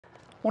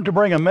I want to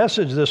bring a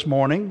message this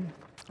morning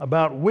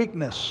about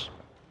weakness.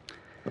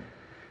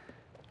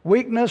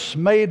 Weakness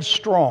made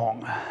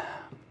strong.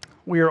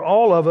 We are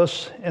all of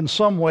us in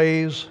some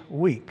ways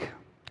weak,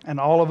 and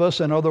all of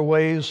us in other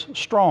ways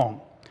strong.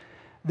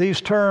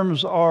 These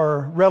terms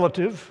are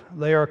relative,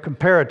 they are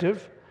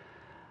comparative,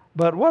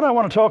 but what I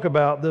want to talk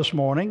about this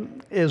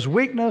morning is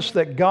weakness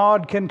that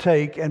God can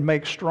take and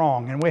make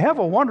strong. And we have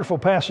a wonderful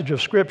passage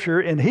of Scripture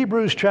in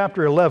Hebrews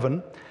chapter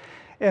 11,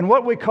 in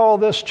what we call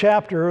this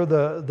chapter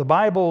the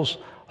Bible's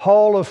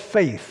Hall of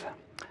Faith.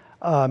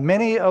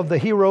 Many of the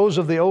heroes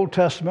of the Old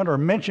Testament are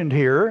mentioned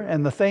here,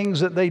 and the things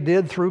that they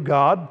did through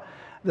God,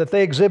 that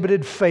they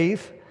exhibited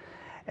faith.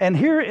 And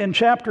here in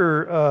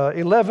chapter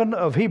 11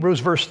 of Hebrews,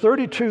 verse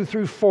 32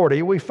 through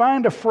 40, we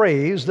find a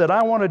phrase that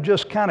I want to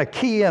just kind of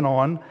key in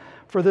on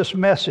for this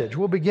message.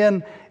 We'll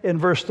begin in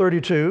verse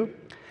 32.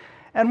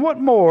 And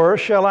what more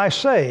shall I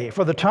say?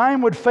 For the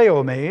time would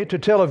fail me to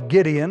tell of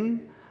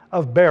Gideon,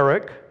 of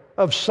Barak,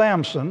 of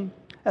Samson,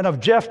 and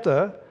of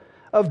Jephthah,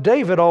 of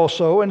David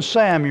also, and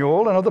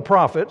Samuel, and of the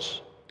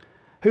prophets,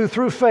 who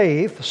through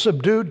faith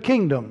subdued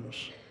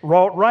kingdoms,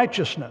 wrought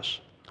righteousness,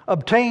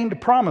 obtained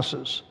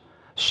promises,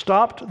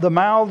 stopped the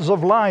mouths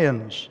of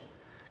lions,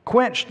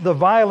 quenched the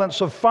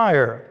violence of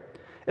fire,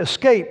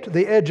 escaped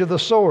the edge of the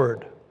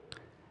sword.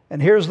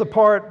 And here's the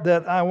part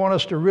that I want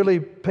us to really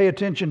pay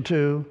attention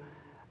to.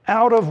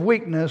 Out of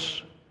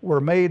weakness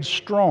were made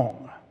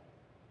strong.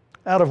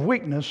 Out of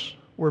weakness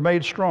were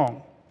made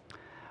strong.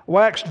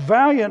 Waxed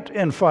valiant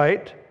in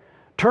fight,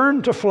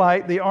 turned to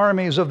flight the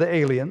armies of the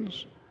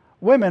aliens.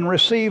 Women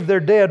received their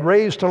dead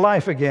raised to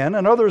life again,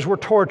 and others were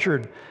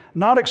tortured,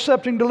 not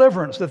accepting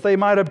deliverance that they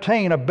might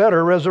obtain a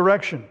better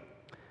resurrection.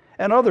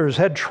 And others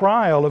had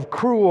trial of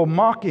cruel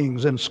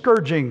mockings and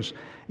scourgings,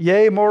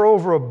 yea,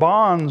 moreover, of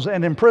bonds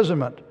and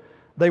imprisonment.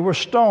 They were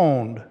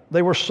stoned,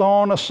 they were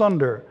sawn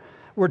asunder,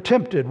 were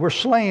tempted, were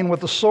slain with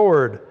the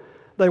sword.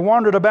 They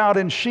wandered about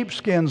in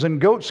sheepskins and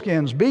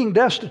goatskins, being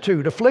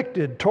destitute,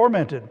 afflicted,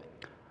 tormented,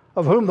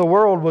 of whom the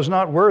world was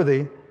not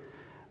worthy.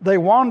 They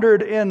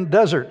wandered in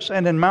deserts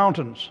and in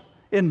mountains,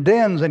 in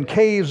dens and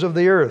caves of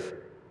the earth.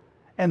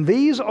 And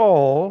these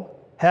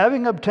all,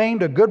 having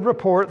obtained a good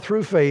report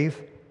through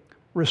faith,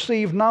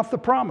 received not the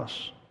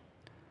promise,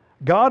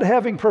 God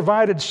having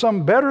provided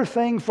some better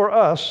thing for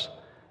us,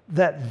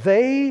 that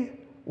they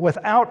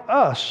without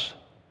us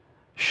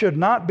should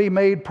not be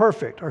made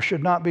perfect or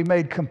should not be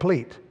made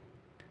complete.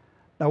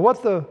 Now,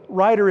 what the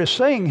writer is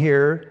saying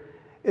here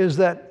is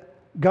that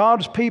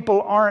God's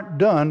people aren't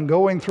done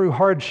going through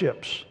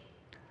hardships.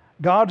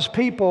 God's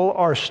people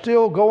are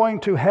still going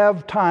to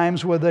have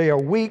times where they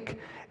are weak,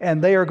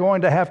 and they are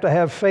going to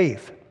have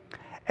faith.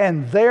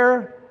 And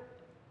their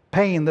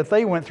pain that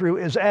they went through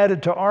is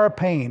added to our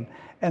pain,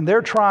 and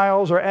their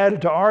trials are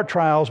added to our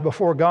trials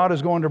before God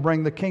is going to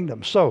bring the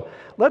kingdom. So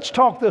let's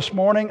talk this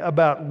morning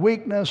about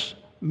weakness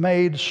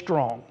made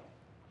strong.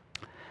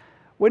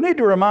 We need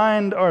to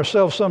remind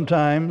ourselves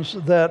sometimes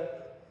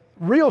that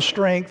real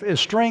strength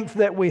is strength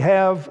that we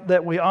have,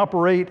 that we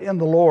operate in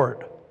the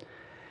Lord.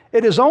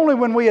 It is only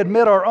when we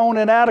admit our own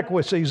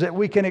inadequacies that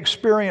we can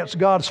experience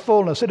God's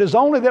fullness. It is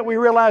only that we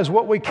realize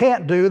what we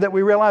can't do that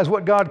we realize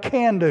what God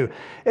can do.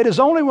 It is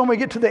only when we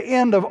get to the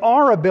end of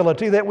our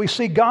ability that we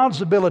see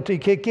God's ability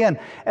kick in.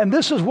 And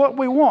this is what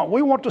we want.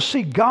 We want to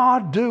see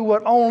God do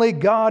what only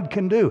God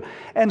can do.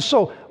 And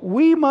so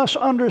we must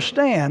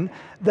understand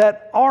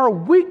that our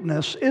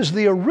weakness is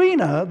the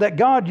arena that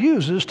God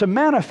uses to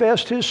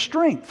manifest His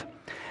strength.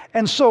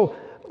 And so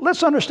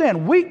let's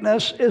understand,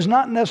 weakness is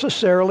not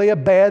necessarily a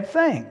bad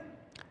thing.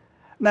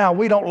 Now,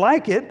 we don't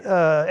like it.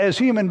 As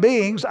human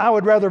beings, I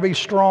would rather be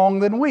strong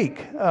than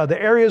weak. The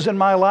areas in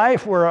my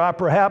life where I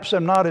perhaps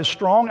am not as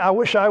strong, I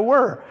wish I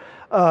were.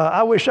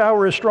 I wish I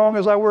were as strong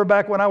as I were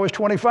back when I was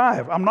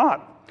 25. I'm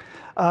not.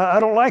 I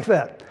don't like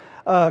that.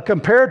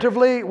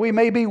 Comparatively, we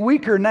may be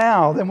weaker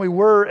now than we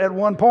were at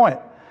one point.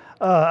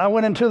 I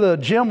went into the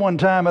gym one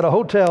time at a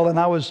hotel, and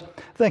I was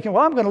thinking,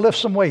 well, I'm going to lift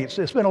some weights.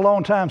 It's been a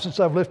long time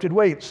since I've lifted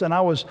weights, and I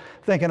was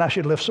thinking I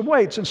should lift some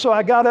weights. And so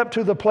I got up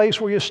to the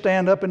place where you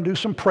stand up and do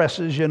some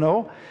presses, and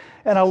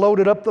I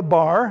loaded up the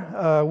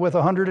bar with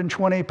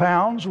 120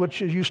 pounds,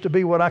 which used to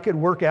be what I could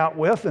work out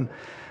with. And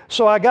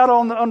so I got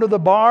under the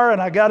bar,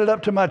 and I got it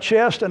up to my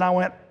chest, and I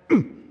went,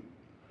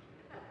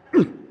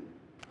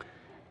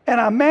 and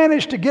I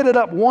managed to get it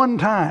up one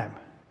time.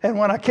 And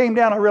when I came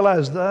down, I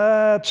realized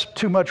that's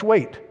too much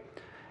weight.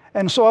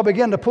 And so I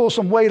began to pull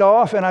some weight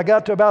off, and I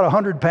got to about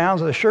 100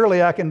 pounds. I said,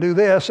 surely I can do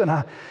this. And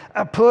I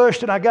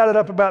pushed, and I got it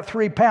up about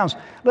 3 pounds.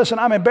 Listen,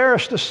 I'm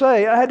embarrassed to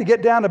say I had to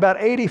get down to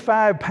about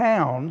 85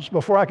 pounds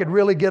before I could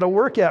really get a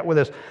workout with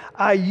this.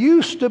 I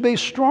used to be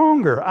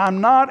stronger.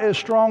 I'm not as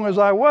strong as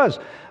I was.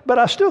 But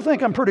I still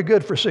think I'm pretty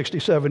good for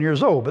 67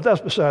 years old, but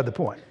that's beside the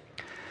point.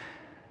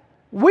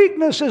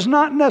 Weakness is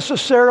not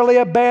necessarily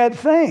a bad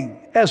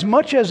thing, as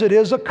much as it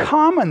is a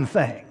common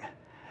thing.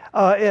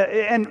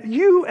 And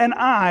you and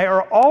I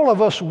are all of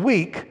us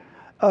weak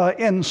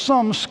in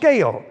some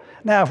scale.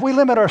 Now, if we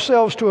limit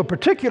ourselves to a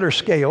particular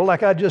scale,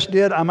 like I just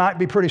did, I might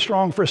be pretty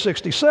strong for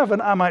 67.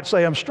 I might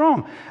say I'm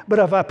strong. But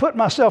if I put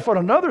myself on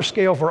another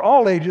scale for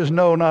all ages,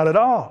 no, not at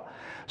all.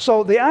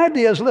 So the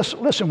idea is,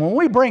 listen, when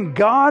we bring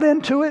God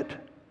into it,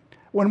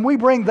 when we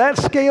bring that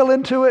scale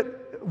into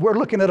it, we're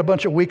looking at a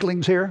bunch of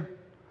weaklings here.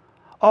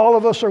 All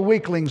of us are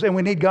weaklings, and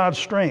we need God's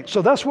strength.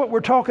 So that's what we're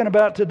talking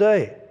about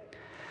today.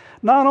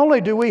 Not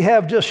only do we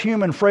have just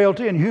human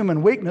frailty and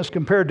human weakness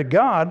compared to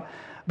God,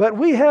 but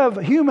we have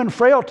human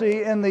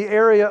frailty in the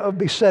area of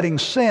besetting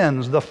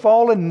sins, the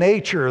fallen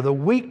nature, the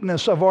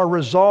weakness of our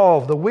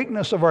resolve, the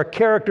weakness of our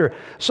character.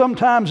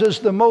 Sometimes is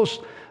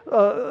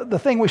the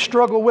thing we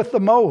struggle with the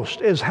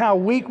most is how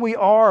weak we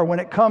are when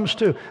it comes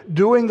to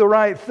doing the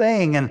right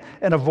thing and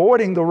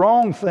avoiding the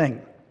wrong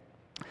thing.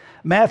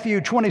 Matthew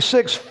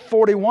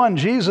 26:41,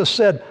 Jesus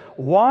said,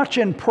 "Watch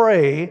and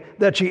pray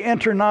that ye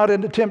enter not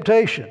into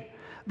temptation.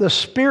 The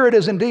spirit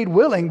is indeed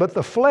willing, but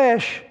the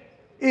flesh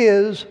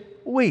is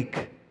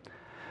weak."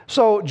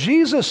 So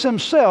Jesus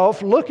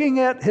himself, looking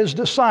at his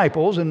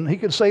disciples, and he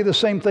could say the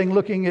same thing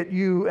looking at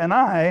you and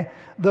I,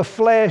 the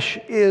flesh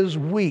is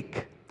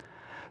weak.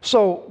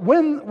 So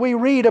when we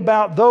read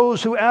about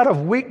those who out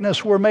of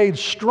weakness were made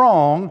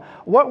strong,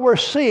 what we're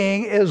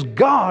seeing is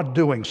God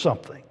doing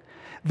something.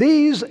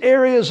 These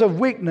areas of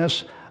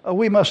weakness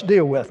we must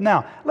deal with.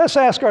 Now, let's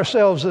ask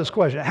ourselves this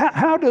question.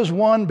 How does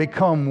one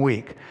become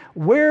weak?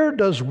 Where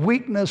does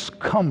weakness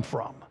come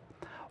from?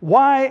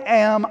 Why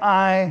am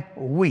I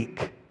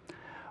weak?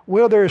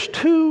 Well, there's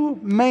two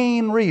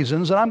main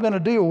reasons, and I'm going to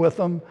deal with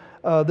them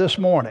this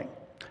morning.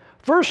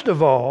 First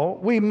of all,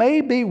 we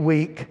may be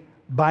weak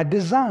by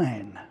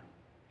design.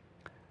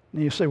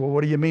 And you say, well,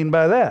 what do you mean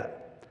by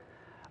that?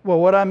 Well,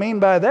 what I mean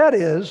by that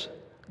is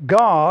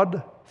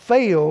God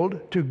failed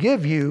to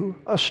give you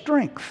a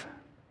strength.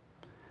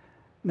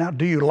 Now,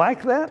 do you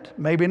like that?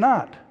 Maybe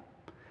not.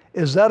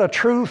 Is that a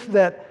truth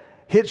that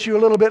hits you a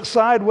little bit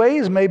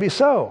sideways? Maybe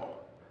so.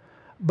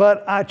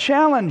 But I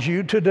challenge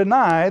you to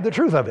deny the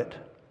truth of it.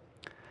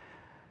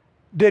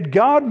 Did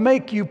God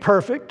make you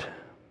perfect?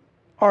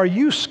 Are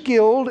you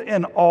skilled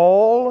in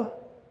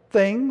all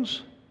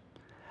things?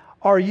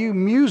 Are you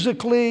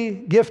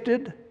musically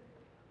gifted,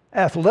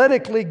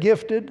 athletically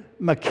gifted,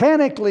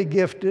 mechanically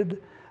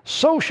gifted,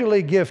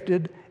 socially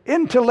gifted,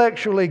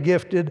 intellectually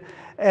gifted,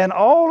 and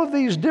all of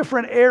these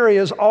different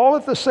areas all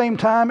at the same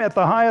time at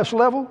the highest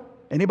level?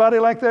 Anybody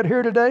like that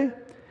here today?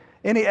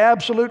 Any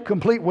absolute,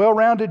 complete,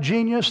 well-rounded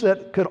genius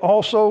that could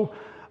also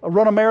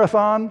run a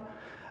marathon?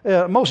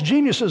 Most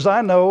geniuses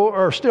I know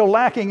are still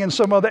lacking in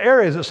some other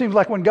areas. It seems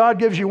like when God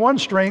gives you one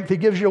strength, He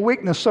gives you a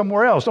weakness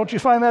somewhere else. Don't you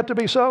find that to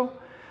be so?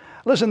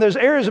 Listen, there's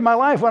areas in my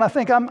life when I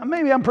think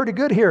maybe I'm pretty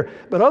good here,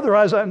 but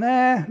otherwise,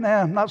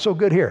 not so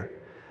good here.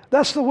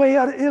 That's the way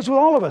it is with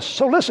all of us.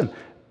 So listen,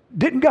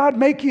 didn't God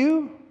make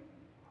you?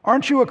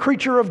 Aren't you a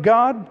creature of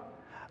God?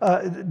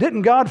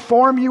 Didn't God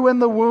form you in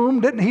the womb?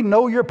 Didn't He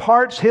know your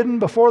parts hidden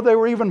before they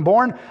were even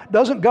born?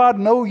 Doesn't God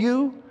know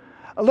you?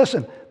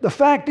 Listen, the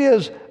fact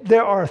is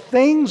there are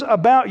things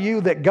about you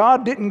that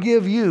God didn't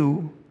give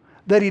you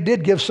that He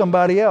did give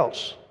somebody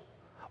else.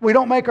 We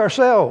don't make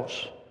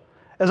ourselves.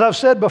 As I've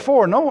said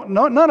before,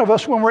 none of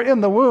us when we're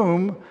in the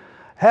womb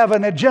have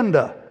an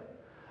agenda.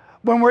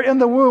 When we're in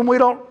the womb, we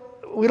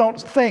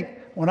don't think,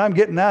 when I'm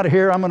getting out of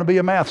here, I'm going to be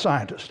a math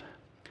scientist.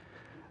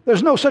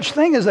 There's no such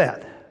thing as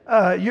that.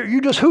 You're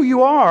just who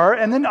you are,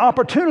 and then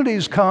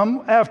opportunities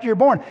come after you're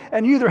born.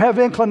 And you either have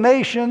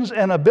inclinations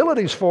and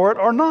abilities for it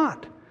or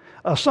not.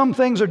 Some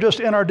things are just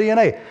in our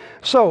DNA.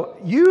 So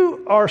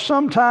you've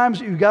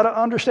got to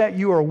understand,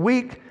 you are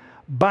weak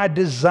by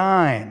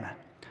design.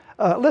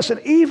 Listen,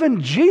 even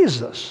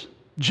Jesus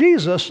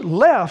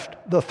left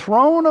the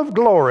throne of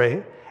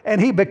glory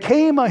and He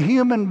became a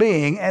human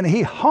being and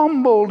He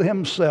humbled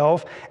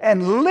Himself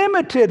and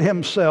limited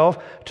Himself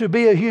to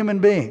be a human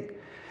being.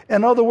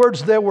 In other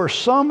words, there were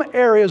some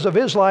areas of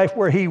His life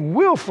where He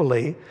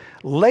willfully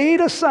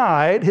laid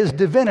aside His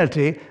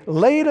divinity,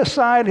 laid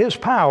aside His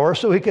power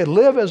so He could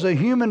live as a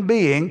human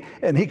being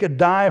and He could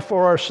die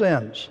for our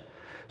sins.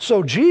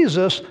 So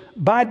Jesus,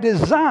 by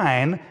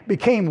design,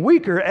 became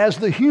weaker as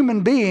the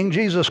human being,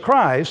 Jesus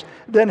Christ,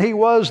 than He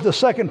was the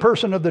second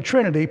person of the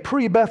Trinity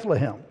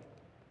pre-Bethlehem.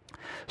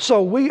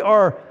 So we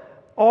are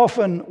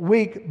often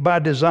weak by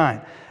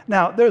design.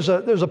 Now, there's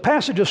a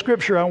passage of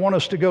Scripture I want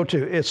us to go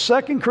to. It's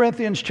 2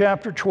 Corinthians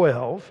chapter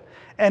 12.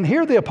 And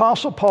here the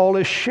Apostle Paul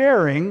is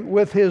sharing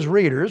with his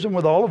readers and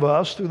with all of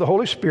us through the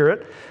Holy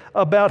Spirit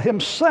about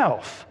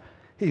himself.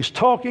 He's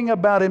talking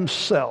about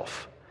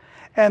himself.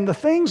 And the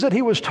things that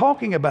he was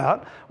talking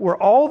about were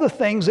all the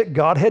things that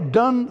God had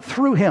done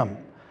through him.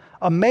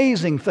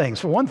 Amazing things.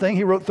 For one thing,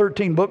 he wrote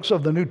 13 books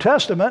of the New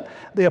Testament.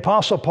 The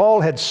Apostle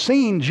Paul had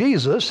seen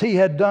Jesus. He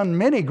had done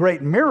many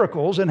great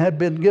miracles and had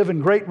been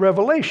given great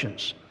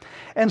revelations.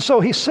 And so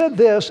he said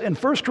this in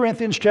 1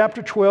 Corinthians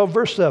chapter 12,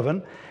 verse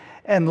 7,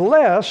 "And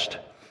lest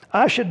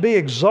I should be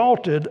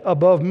exalted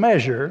above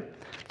measure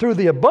through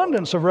the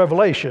abundance of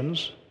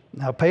revelations,"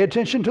 now pay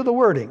attention to the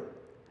wording,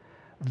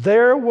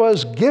 "there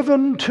was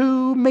given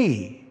to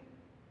me,"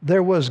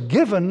 there was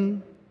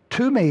given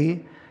to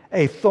me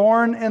a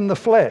thorn in the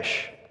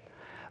flesh,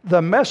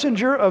 the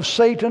messenger of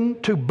Satan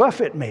to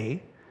buffet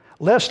me,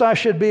 lest I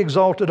should be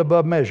exalted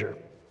above measure.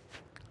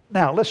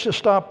 Now, let's just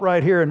stop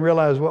right here and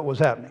realize what was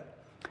happening.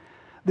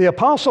 The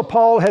Apostle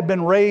Paul had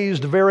been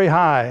raised very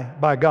high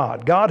by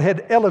God. God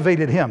had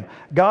elevated him.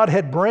 God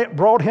had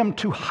brought him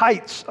to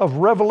heights of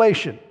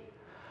revelation.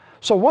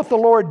 So what the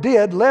Lord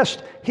did,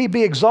 lest he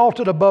be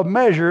exalted above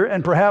measure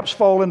and perhaps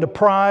fall into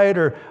pride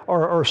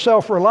or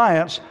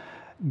self-reliance,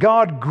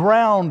 God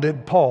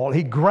grounded Paul.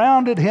 He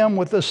grounded him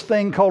with this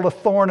thing called a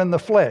thorn in the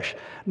flesh.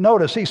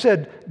 Notice, he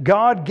said,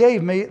 God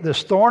gave me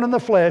this thorn in the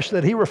flesh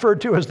that he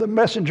referred to as the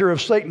messenger of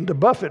Satan to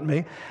buffet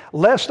me,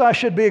 lest I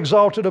should be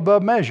exalted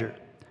above measure.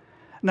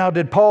 Now,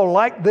 did Paul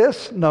like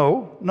this?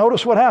 No.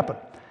 Notice what happened.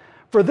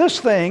 For this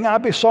thing I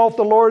besought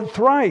the Lord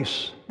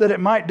thrice, that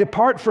it might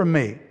depart from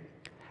me.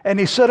 And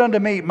he said unto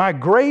me, my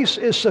grace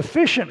is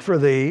sufficient for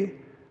thee.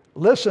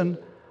 Listen,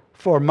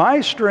 for my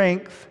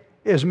strength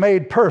is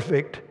made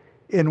perfect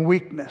in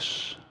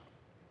weakness.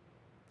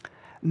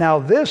 Now,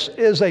 this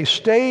is a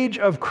stage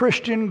of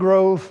Christian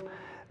growth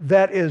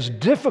that is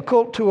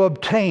difficult to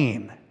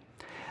obtain.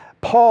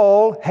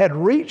 Paul had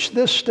reached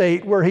this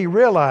state where he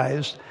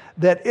realized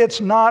that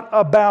it's not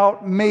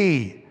about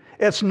me.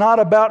 It's not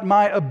about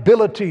my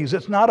abilities.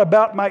 It's not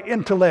about my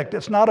intellect.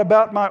 It's not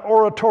about my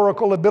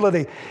oratorical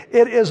ability.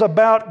 It is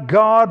about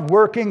God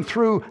working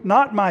through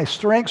not my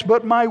strengths,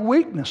 but my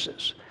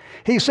weaknesses.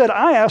 He said,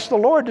 I asked the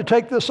Lord to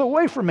take this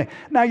away from me.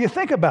 Now you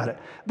think about it.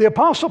 The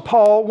Apostle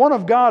Paul, one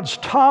of God's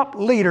top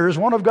leaders,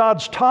 one of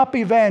God's top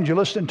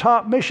evangelists and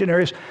top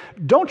missionaries,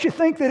 don't you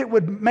think that it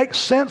would make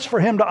sense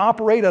for him to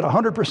operate at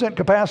 100%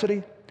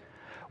 capacity?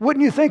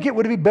 Wouldn't you think it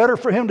would be better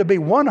for him to be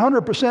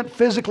 100%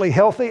 physically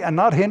healthy and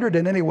not hindered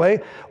in any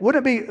way?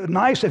 Wouldn't it be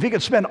nice if he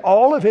could spend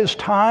all of his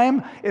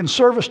time in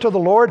service to the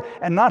Lord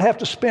and not have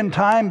to spend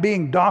time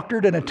being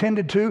doctored and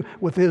attended to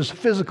with his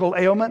physical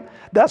ailment?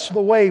 That's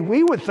the way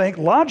we would think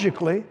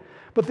logically.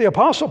 But the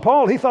Apostle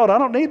Paul, he thought, I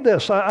don't need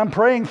this. I'm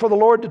praying for the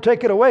Lord to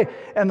take it away.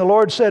 And the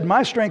Lord said,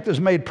 my strength is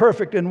made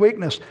perfect in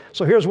weakness.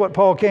 So here's what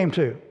Paul came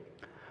to.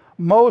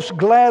 Most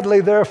gladly,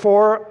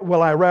 therefore,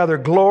 will I rather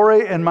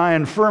glory in my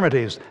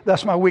infirmities.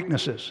 That's my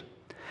weaknesses.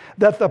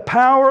 That the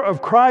power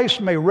of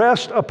Christ may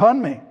rest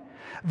upon me.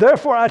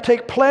 Therefore, I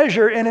take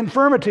pleasure in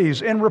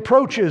infirmities, in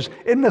reproaches,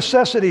 in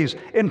necessities,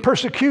 in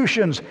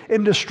persecutions,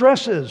 in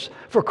distresses,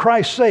 for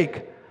Christ's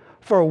sake.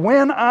 For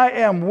when I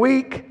am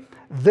weak,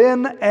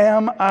 then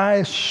am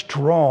I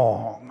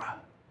strong.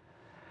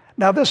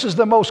 Now, this is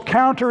the most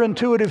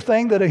counterintuitive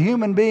thing that a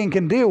human being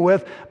can deal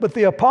with, but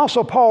the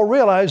Apostle Paul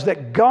realized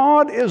that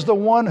God is the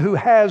one who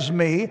has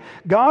me,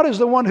 God is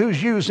the one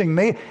who's using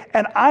me,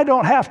 and I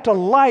don't have to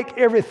like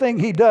everything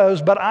he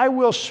does, but I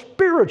will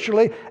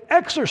spiritually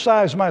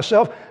exercise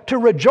myself to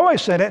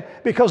rejoice in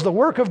it because the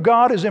work of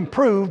God is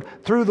improved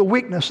through the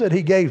weakness that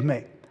he gave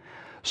me.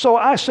 So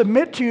I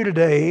submit to you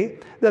today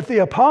that the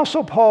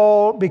Apostle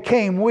Paul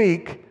became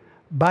weak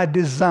by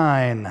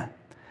design.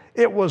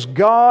 It was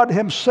God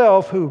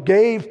himself who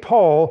gave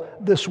Paul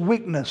this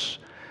weakness.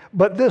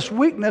 But this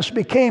weakness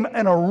became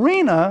an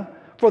arena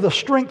for the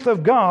strength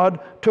of God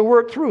to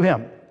work through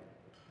him.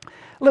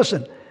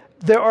 Listen,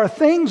 there are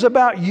things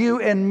about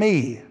you and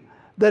me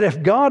that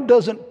if God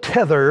doesn't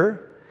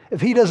tether,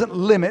 if he doesn't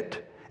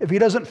limit, if he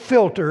doesn't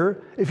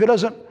filter, if he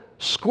doesn't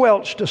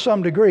squelch to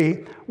some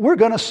degree, we're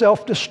going to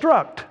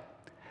self-destruct.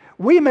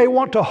 We may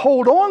want to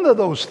hold on to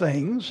those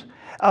things.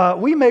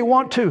 We may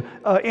want to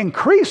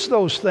increase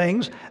those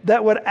things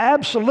that would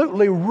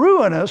absolutely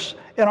ruin us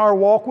in our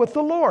walk with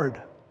the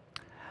Lord.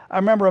 I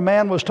remember a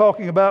man was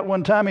talking about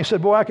one time, he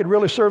said, boy, I could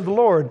really serve the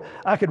Lord.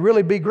 I could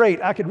really be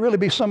great. I could really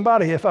be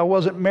somebody if I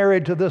wasn't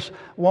married to this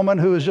woman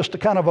who is just a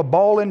kind of a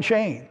ball and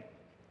chain.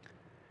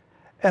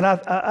 And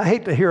I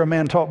hate to hear a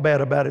man talk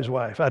bad about his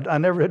wife. I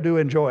never do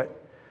enjoy it.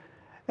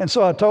 And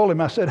so I told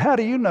him, I said, how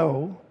do you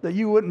know that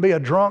you wouldn't be a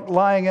drunk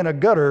lying in a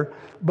gutter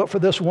but for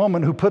this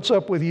woman who puts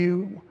up with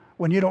you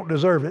when you don't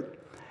deserve it?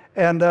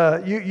 And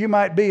you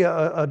might be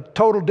a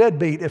total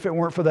deadbeat if it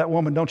weren't for that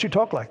woman. Don't you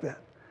talk like that.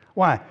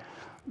 Why?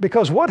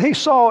 Because what he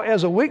saw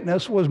as a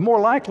weakness was more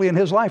likely in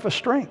his life a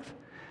strength.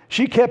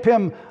 She kept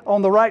him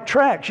on the right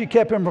track. She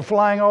kept him from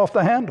flying off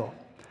the handle.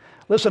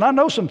 Listen, I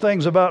know some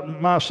things about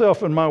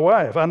myself and my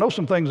wife. I know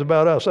some things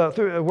about us.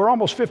 We're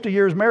almost 50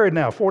 years married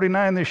now,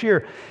 49 this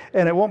year,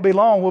 and it won't be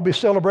long. We'll be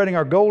celebrating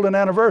our golden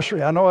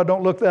anniversary. I know I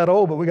don't look that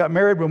old, but we got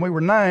married when we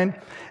were 9,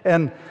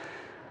 and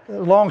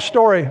long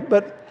story.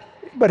 But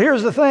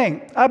here's the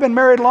thing. I've been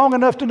married long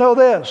enough to know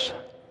this.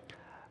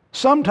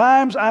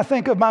 Sometimes I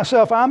think of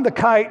myself, I'm the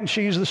kite and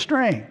she's the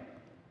string.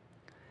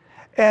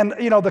 And,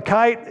 you know, the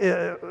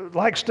kite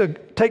likes to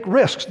take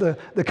risks.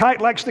 The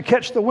kite likes to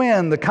catch the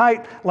wind. The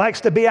kite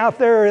likes to be out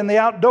there in the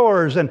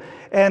outdoors. And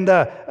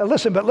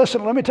listen,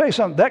 let me tell you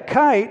something. That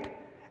kite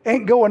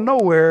ain't going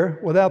nowhere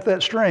without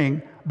that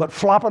string, but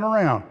flopping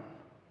around.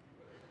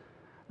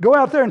 Go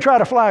out there and try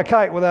to fly a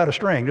kite without a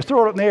string. Just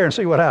throw it up in the air and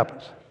see what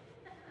happens.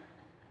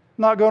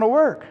 Not going to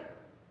work.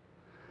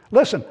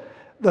 Listen,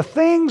 the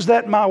things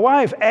that my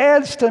wife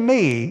adds to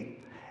me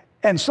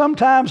And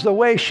sometimes the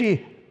way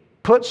she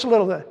puts a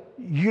little,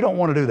 you don't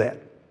want to do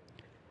that.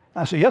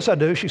 I say, yes, I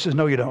do. She says,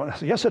 no, you don't. I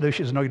say, yes, I do.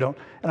 She says, no, you don't.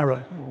 And I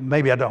realize, well,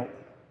 maybe I don't.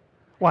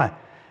 Why?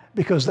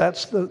 Because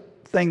that's the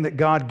thing that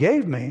God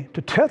gave me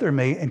to tether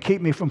me and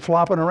keep me from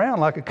flopping around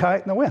like a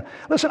kite in the wind.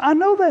 Listen, I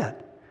know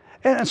that.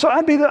 And so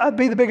I'd be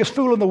the biggest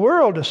fool in the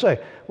world to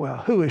say, well,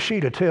 who is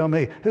she to tell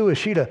me? Who is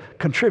she to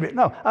contribute?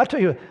 No, I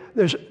tell you,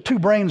 there's two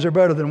brains are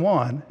better than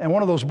one, and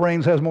one of those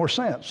brains has more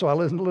sense. So I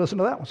listen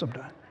to that one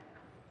sometime.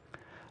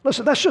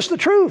 Listen, that's just the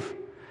truth.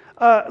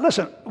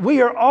 Listen,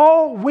 we are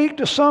all weak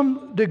to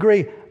some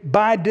degree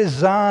by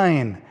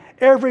design.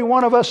 Every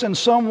one of us in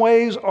some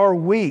ways are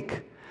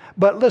weak.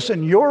 But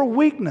listen, your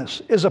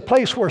weakness is a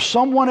place where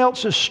someone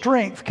else's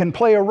strength can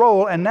play a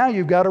role, and now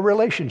you've got a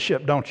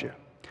relationship, don't you?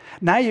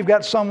 Now you've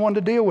got someone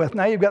to deal with.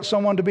 Now you've got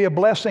someone to be a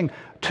blessing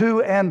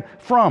to and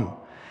from.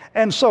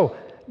 And so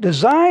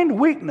designed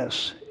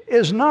weakness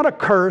is not a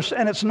curse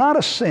and it's not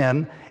a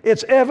sin.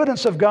 It's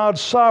evidence of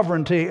God's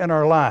sovereignty in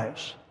our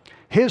lives.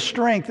 His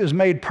strength is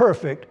made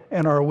perfect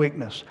in our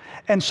weakness.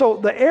 And so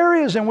the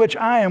areas in which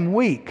I am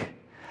weak,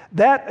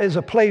 that is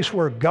a place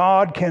where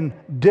God can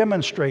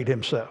demonstrate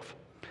Himself.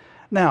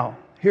 Now,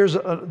 here's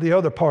the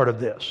other part of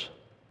this.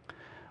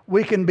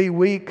 We can be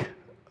weak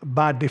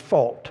by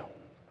default.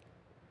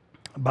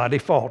 By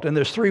default. And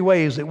there's three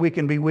ways that we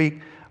can be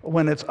weak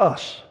when it's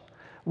us.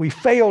 We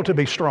fail to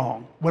be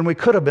strong when we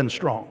could have been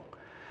strong.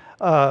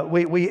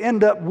 We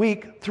end up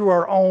weak through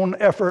our own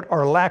effort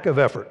or lack of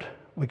effort,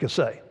 we could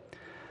say.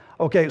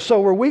 Okay, so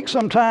we're weak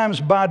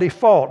sometimes by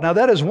default. Now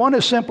that is, one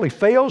is simply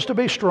fails to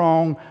be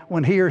strong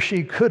when he or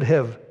she could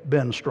have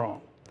been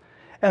strong.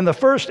 And the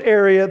first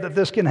area that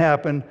this can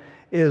happen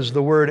is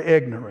the word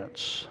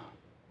ignorance.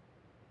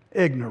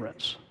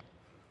 Ignorance.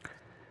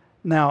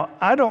 Now,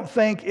 I don't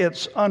think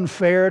it's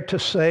unfair to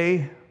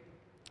say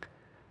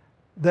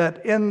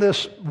that in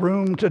this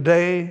room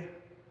today,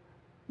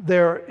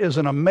 there is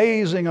an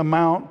amazing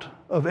amount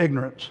of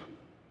ignorance.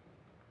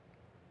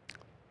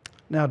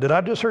 Now, did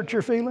I just hurt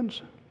your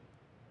feelings?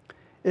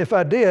 If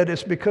I did,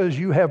 it's because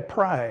you have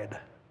pride.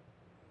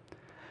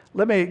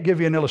 Let me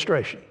give you an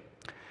illustration.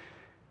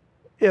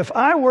 If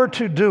I were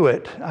to do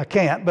it, I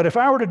can't, but if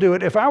I were to do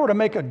it, if I were to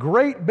make a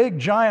great big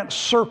giant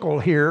circle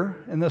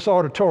here in this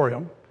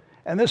auditorium,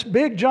 and this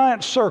big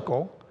giant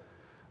circle,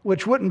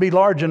 which wouldn't be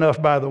large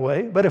enough, by the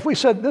way, but if we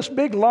said this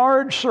big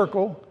large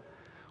circle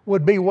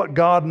would be what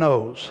God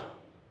knows.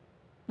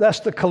 That's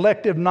the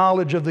collective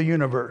knowledge of the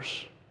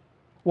universe.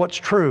 What's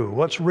true,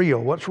 what's real,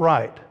 what's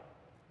right.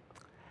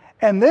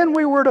 And then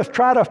we were to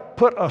try to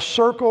put a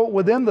circle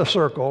within the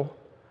circle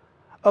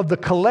of the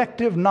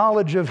collective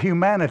knowledge of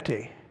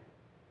humanity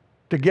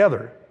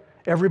together.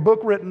 Every book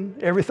written,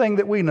 everything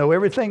that we know,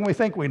 everything we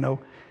think we know,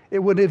 it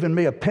wouldn't even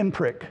be a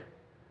pinprick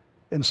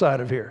inside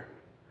of here.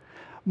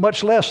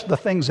 Much less the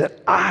things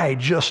that I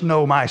just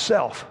know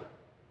myself.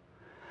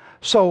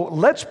 So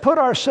let's put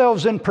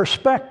ourselves in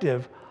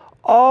perspective.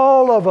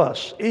 All of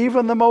us,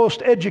 even the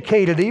most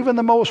educated, even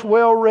the most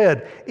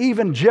well-read,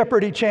 even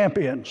Jeopardy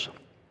champions,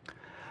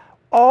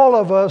 all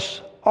of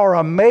us are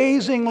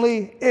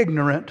amazingly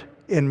ignorant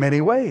in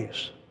many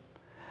ways.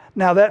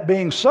 Now, that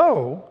being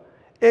so,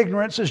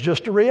 ignorance is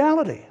just a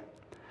reality.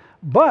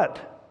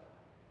 But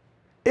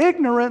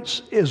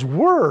ignorance is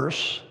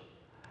worse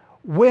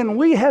when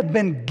we have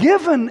been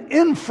given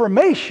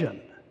information,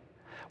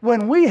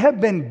 when we have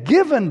been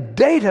given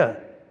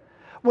data,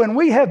 when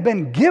we have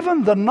been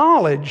given the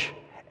knowledge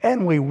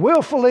and we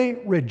willfully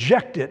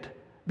reject it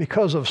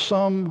because of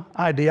some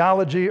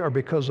ideology or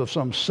because of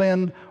some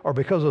sin or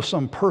because of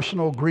some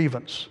personal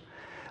grievance.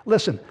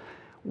 Listen,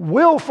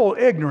 willful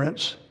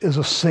ignorance is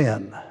a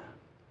sin.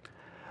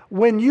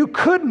 When you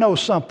could know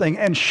something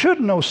and should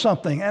know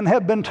something and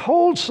have been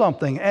told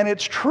something and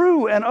it's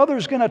true and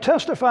others going to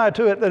testify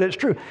to it that it's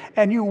true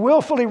and you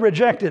willfully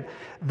reject it,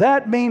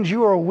 that means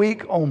you are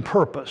weak on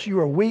purpose. You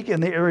are weak in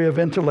the area of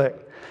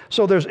intellect.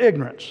 So there's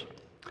ignorance.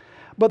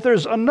 But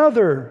there's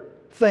another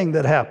thing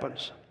that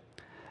happens.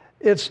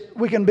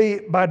 We can be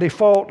by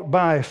default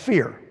by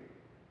fear.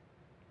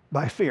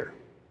 By fear.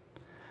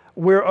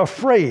 We're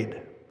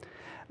afraid.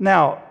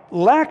 Now,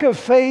 lack of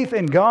faith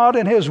in God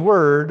and His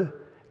Word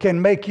can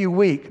make you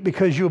weak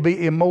because you'll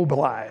be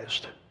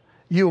immobilized.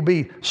 You'll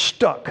be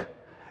stuck.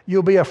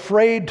 You'll be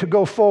afraid to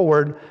go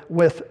forward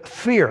with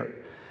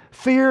fear.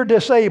 Fear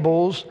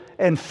disables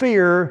and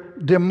fear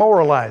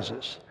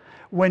demoralizes.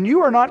 When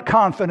you are not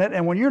confident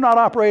and when you're not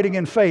operating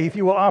in faith,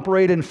 you will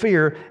operate in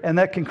fear, and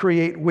that can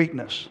create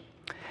weakness.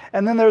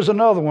 And then there's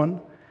another one,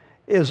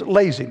 is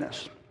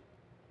laziness.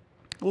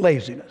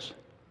 Laziness.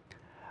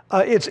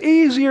 It's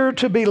easier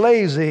to be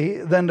lazy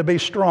than to be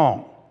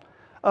strong.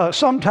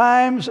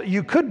 Sometimes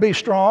you could be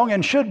strong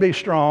and should be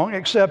strong,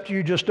 except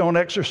you just don't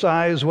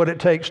exercise what it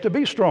takes to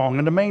be strong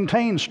and to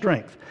maintain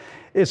strength.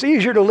 It's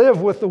easier to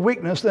live with the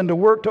weakness than to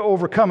work to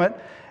overcome it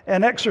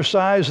and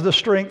exercise the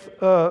strength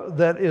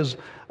that is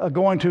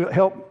going to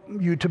help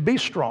you to be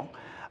strong.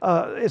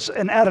 It's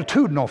an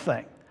attitudinal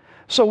thing.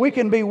 So we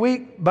can be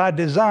weak by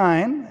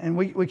design, and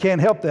we can't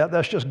help that.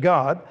 That's just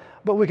God.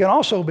 but we can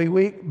also be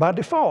weak by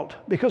default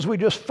because we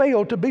just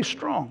failed to be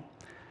strong.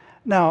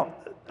 Now,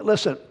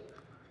 listen,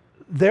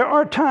 there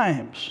are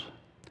times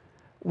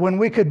when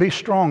we could be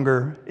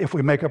stronger if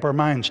we make up our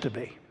minds to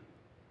be.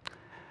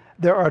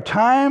 There are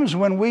times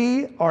when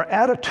we are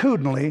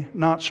attitudinally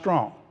not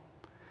strong.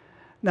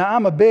 Now,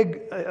 I'm a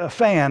big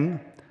fan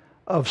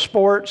of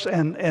sports,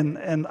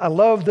 and I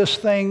love this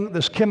thing,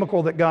 this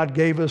chemical that God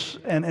gave us,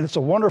 and it's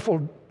a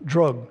wonderful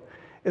drug.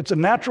 It's a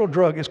natural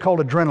drug. It's called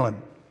adrenaline.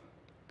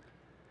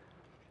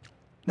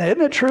 Now,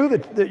 isn't it true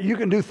that you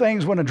can do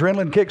things when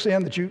adrenaline kicks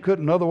in that you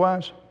couldn't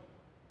otherwise?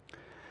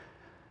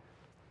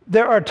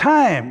 There are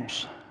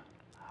times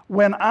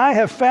when I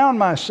have found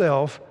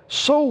myself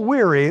so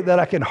weary that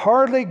I can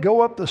hardly go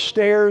up the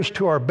stairs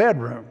to our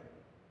bedroom.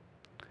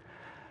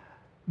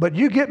 But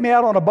you get me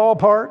out on a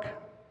ballpark,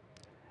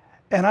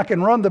 and I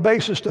can run the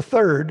bases to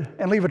third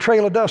and leave a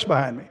trail of dust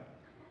behind me.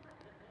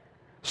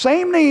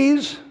 Same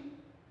knees,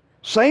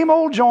 same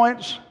old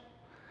joints,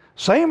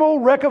 same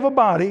old wreck of a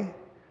body,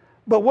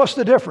 but what's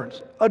the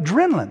difference?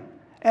 Adrenaline,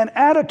 an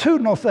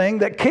attitudinal thing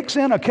that kicks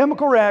in a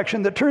chemical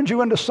reaction that turns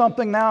you into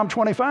something. Now I'm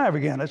 25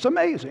 again. It's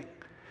amazing.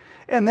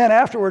 And then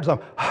afterwards, and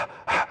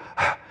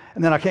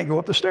then I can't go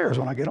up the stairs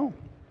when I get home.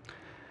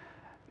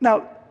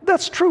 Now,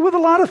 that's true with a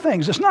lot of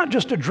things. It's not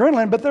just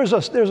adrenaline, but there's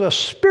a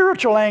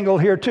spiritual angle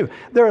here too.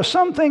 There are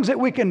some things that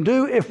we can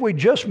do if we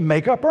just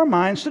make up our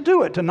minds to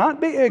do it, to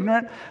not be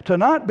ignorant, to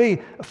not be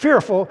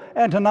fearful,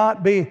 and to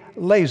not be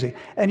lazy.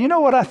 And you know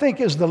what I think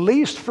is the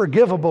least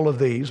forgivable of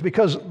these,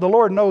 because the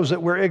Lord knows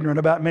that we're ignorant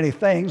about many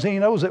things. He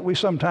knows that we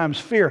sometimes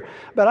fear,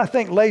 but I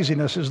think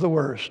laziness is the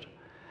worst.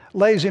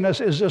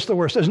 Laziness is just the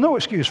worst. There's no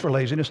excuse for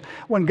laziness.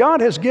 When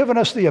God has given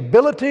us the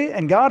ability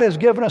and God has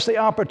given us the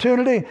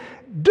opportunity,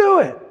 do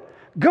it.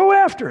 Go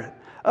after it.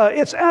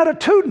 It's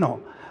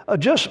attitudinal.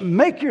 Just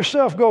make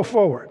yourself go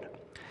forward.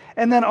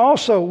 And then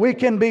also, we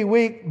can be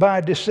weak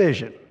by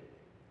decision.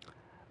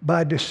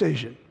 By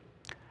decision.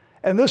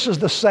 And this is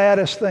the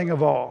saddest thing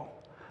of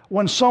all.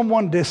 When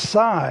someone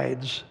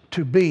decides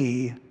to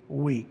be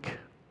weak.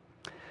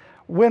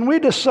 When we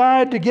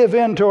decide to give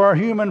in to our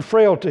human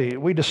frailty,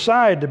 we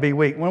decide to be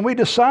weak. When we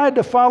decide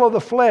to follow the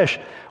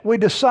flesh, we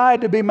decide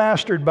to be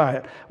mastered by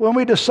it. When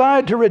we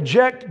decide to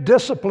reject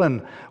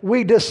discipline,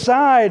 we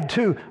decide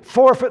to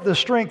forfeit the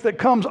strength that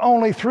comes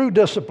only through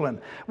discipline.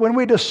 When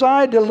we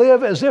decide to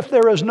live as if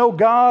there is no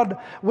God,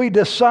 we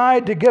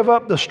decide to give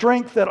up the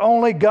strength that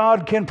only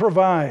God can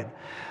provide.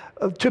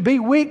 To be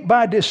weak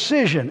by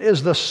decision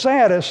is the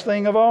saddest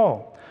thing of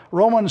all.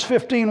 Romans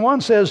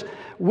 15:1 says,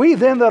 "We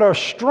then that are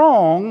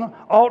strong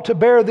ought to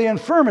bear the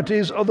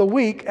infirmities of the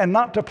weak and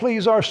not to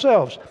please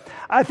ourselves."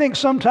 I think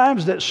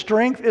sometimes that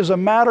strength is a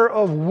matter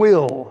of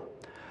will.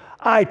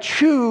 I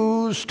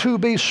choose to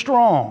be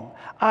strong.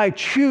 I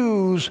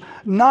choose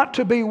not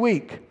to be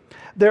weak.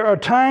 There are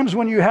times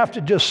when you have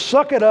to just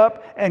suck it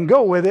up and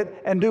go with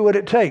it and do what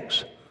it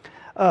takes.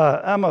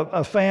 I'm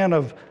a fan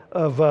of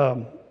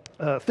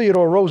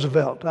Theodore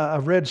Roosevelt.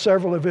 I've read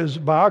several of his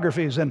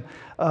biographies, and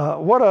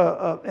what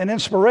an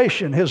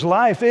inspiration his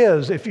life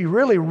is if you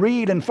really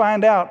read and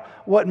find out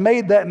what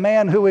made that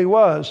man who he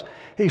was.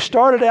 He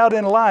started out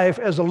in life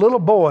as a little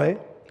boy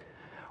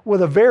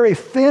with a very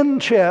thin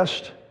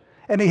chest,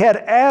 and he had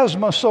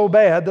asthma so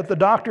bad that the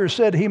doctors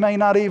said he may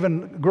not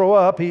even grow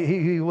up.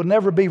 He would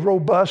never be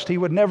robust. He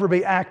would never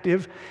be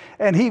active.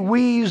 And he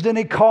wheezed and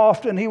he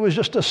coughed, and he was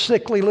just a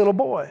sickly little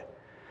boy.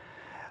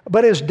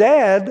 But his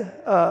dad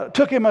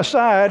took him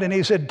aside and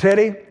he said,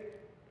 "Teddy,"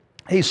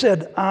 he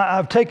said,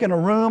 "I've taken a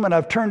room and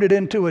I've turned it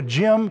into a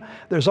gym.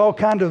 There's all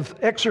kind of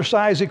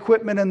exercise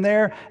equipment in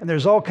there, and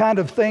there's all kind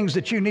of things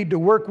that you need to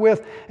work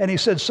with." And he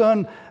said,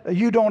 "Son,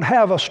 you don't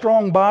have a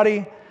strong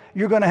body.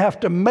 You're going to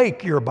have to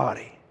make your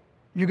body.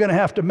 You're going to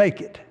have to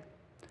make it."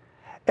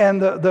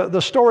 And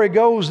the story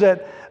goes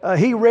that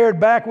he reared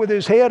back with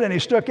his head and he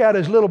stuck out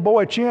his little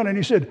boy chin and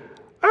he said,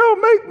 "I'll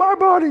make my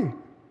body."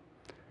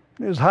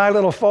 His high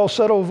little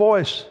falsetto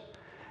voice.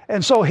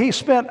 And so he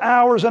spent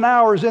hours and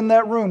hours in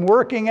that room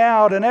working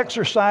out and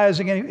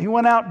exercising, and he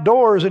went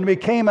outdoors and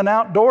became an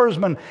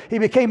outdoorsman. He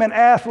became an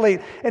athlete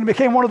and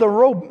became one of the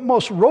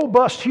most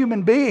robust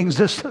human beings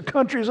this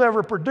country's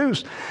ever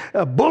produced.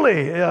 A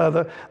bully,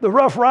 the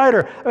Rough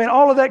Rider. I mean,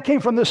 all of that came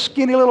from this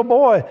skinny little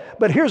boy.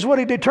 But here's what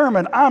he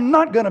determined: I'm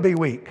not going to be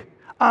weak.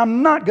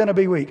 I'm not going to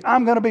be weak.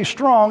 I'm going to be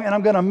strong, and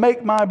I'm going to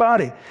make my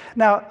body.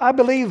 Now, I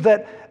believe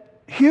that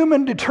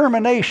human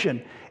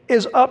determination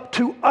is up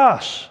to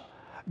us.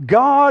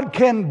 God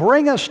can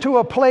bring us to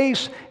a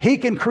place. He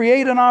can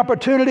create an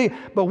opportunity,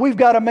 but we've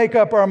got to make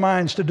up our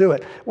minds to do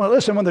it. Well,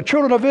 listen, when the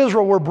children of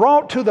Israel were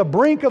brought to the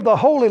brink of the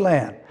Holy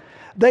Land,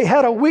 they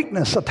had a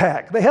weakness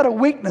attack. They had a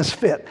weakness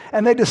fit,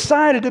 and they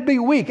decided to be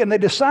weak, and they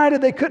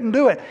decided they couldn't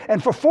do it.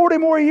 And for 40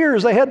 more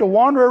years, they had to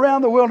wander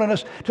around the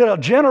wilderness till a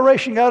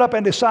generation got up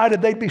and decided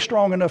they'd be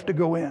strong enough to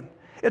go in.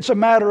 It's a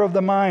matter of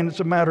the mind. It's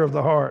a matter of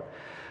the heart.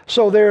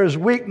 So there's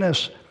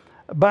weakness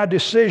by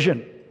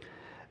decision.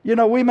 You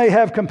know, we may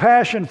have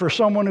compassion for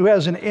someone who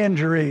has an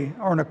injury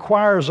or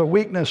acquires a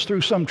weakness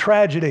through some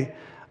tragedy,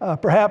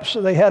 Perhaps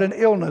they had an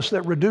illness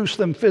that reduced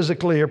them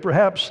physically, or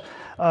perhaps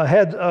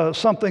had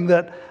something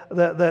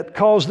that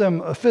caused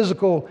them a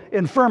physical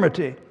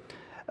infirmity.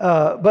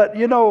 But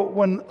you know,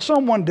 when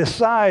someone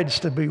decides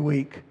to be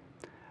weak,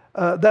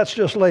 that's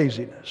just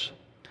laziness.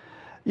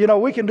 You know,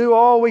 we can do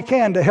all we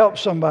can to help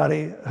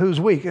somebody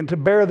who's weak and to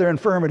bear their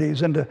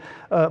infirmities.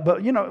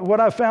 But you know, what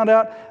I've found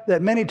out,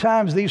 that many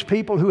times these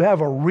people who have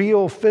a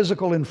real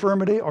physical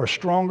infirmity are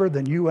stronger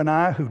than you and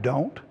I who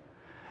don't.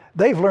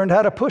 They've learned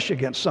how to push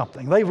against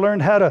something. They've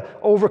learned how to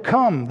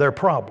overcome their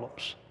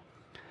problems.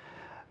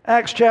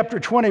 Acts chapter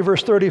 20,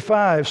 verse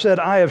 35 said,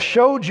 I have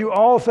showed you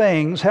all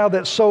things, how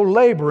that so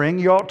laboring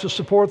you ought to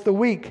support the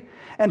weak,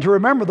 and to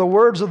remember the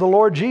words of the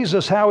Lord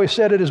Jesus, how he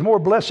said, it is more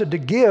blessed to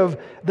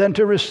give than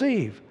to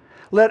receive.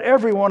 Let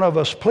every one of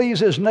us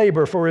please his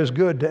neighbor for his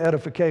good to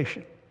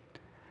edification.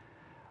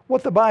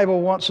 What the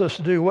Bible wants us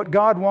to do, what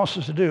God wants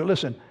us to do,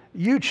 listen,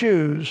 you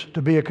choose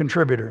to be a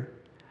contributor.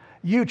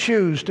 You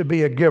choose to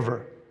be a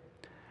giver.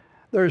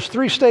 There's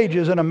 3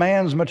 stages in a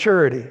man's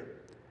maturity.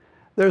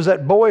 There's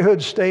that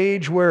boyhood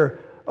stage where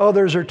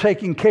others are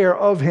taking care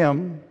of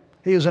him.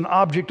 He is an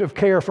object of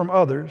care from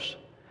others.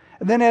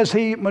 And then as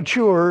he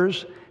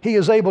matures, he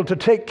is able to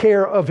take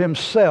care of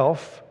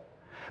himself.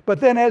 But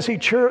then as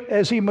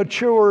he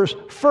matures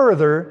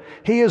further,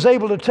 he is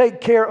able to take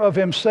care of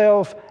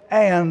himself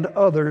and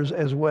others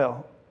as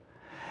well.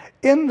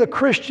 In the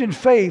Christian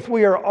faith,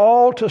 we are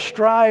all to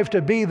strive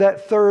to be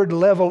that 3rd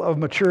level of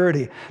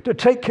maturity, to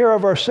take care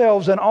of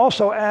ourselves and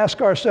also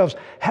ask ourselves,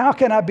 how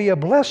can I be a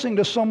blessing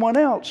to someone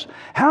else?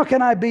 How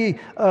can I be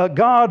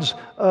God's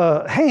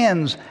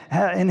hands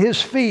and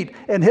his feet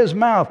and his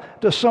mouth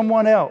to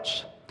someone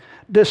else?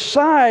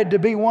 Decide to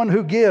be one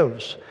who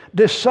gives.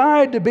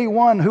 Decide to be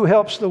one who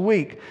helps the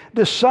weak.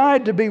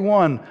 Decide to be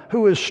one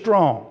who is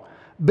strong.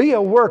 Be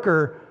a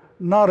worker,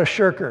 not a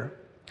shirker.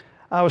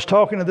 I was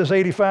talking to this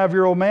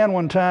 85-year-old man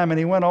one time, and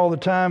he went all the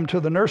time to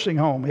the nursing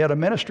home. He had a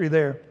ministry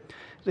there.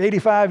 He's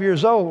 85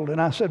 years old.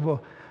 And I said,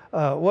 well,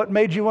 what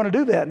made you want to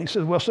do that? And he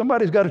said, well,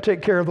 somebody's got to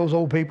take care of those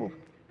old people.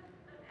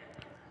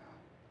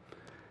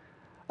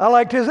 I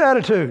liked his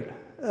attitude.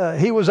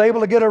 He was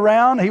able to get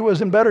around. He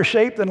was in better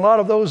shape than a lot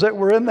of those that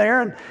were in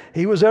there, and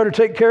he was there to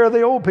take care of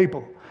the old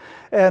people.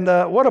 And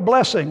what a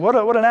blessing. What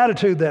an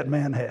attitude that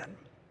man had.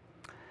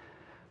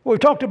 We've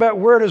talked about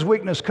where does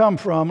weakness come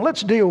from.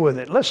 Let's deal with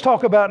it. Let's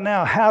talk about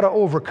now how to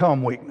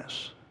overcome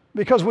weakness.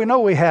 Because we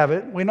know we have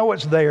it. We know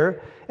it's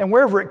there. And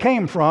wherever it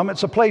came from,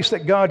 it's a place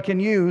that God can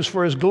use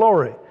for his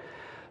glory.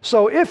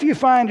 So if you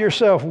find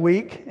yourself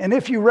weak, and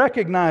if you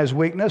recognize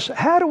weakness,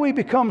 how do we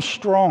become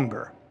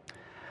stronger?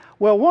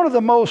 Well, one of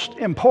the most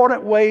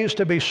important ways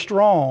to be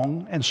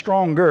strong and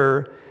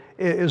stronger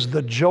is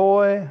the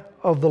joy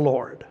of the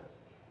Lord.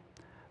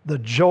 The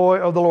joy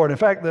of the Lord. In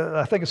fact,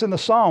 I think it's in the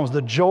Psalms,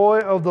 the joy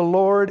of the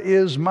Lord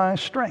is my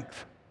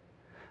strength.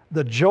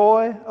 The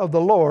joy of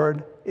the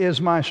Lord is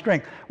my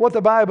strength. What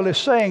the Bible is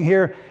saying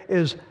here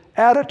is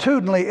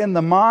attitudinally in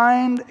the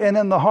mind and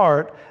in the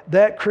heart,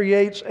 that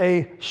creates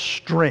a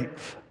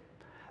strength.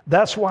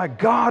 That's why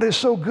God is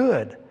so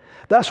good.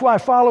 That's why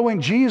following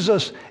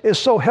Jesus is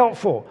so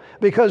helpful,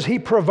 because he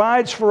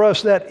provides for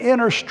us that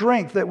inner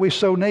strength that we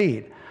so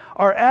need.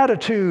 Our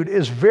attitude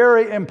is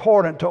very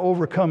important to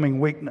overcoming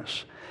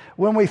weakness.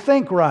 When we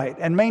think right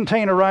and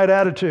maintain a right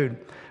attitude,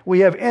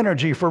 we have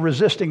energy for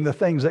resisting the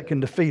things that can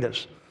defeat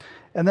us.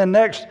 And then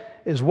next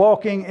is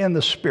walking in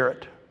the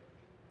Spirit.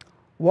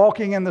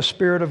 Walking in the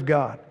Spirit of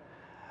God.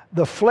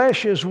 The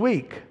flesh is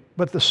weak,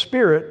 but the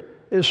Spirit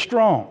is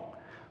strong.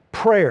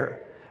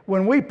 Prayer.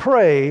 When we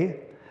pray,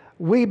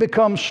 we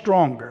become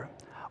stronger.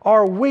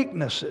 Our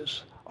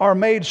weaknesses are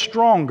made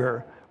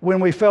stronger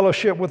when we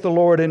fellowship with the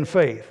Lord in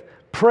faith.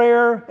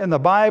 Prayer in the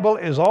Bible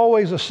is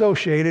always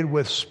associated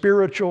with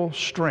spiritual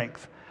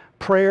strength.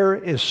 Prayer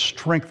is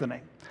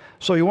strengthening.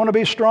 So you want to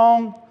be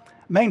strong?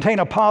 Maintain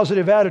a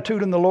positive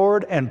attitude in the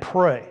Lord and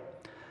pray.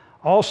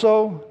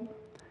 Also,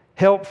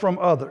 help from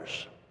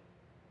others.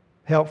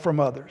 Help from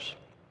others.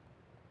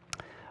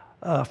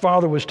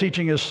 Father was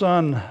teaching his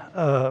son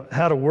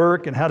how to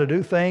work and how to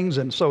do things,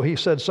 and so he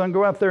said, son,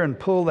 go out there and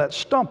pull that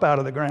stump out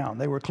of the ground.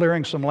 They were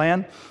clearing some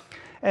land.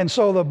 And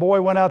so the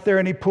boy went out there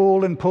and he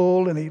pulled,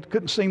 and he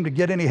couldn't seem to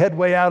get any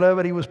headway out of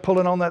it. He was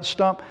pulling on that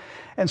stump.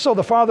 And so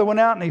the father went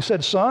out and he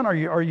said, son, are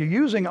you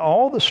using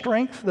all the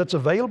strength that's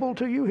available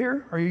to you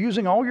here? Are you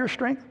using all your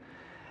strength?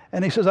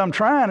 And he says, I'm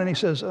trying. And he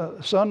says,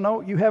 son,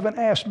 no, you haven't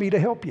asked me to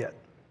help yet.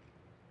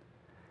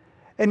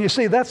 And you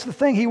see, that's the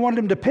thing he wanted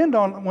him to depend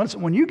on.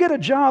 When you get a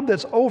job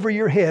that's over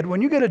your head,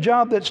 when you get a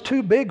job that's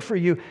too big for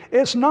you,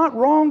 it's not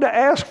wrong to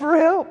ask for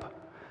help.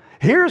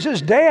 Here's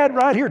his dad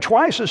right here,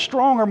 twice as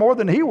strong or more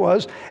than he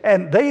was,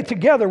 and they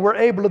together were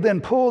able to then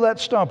pull that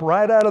stump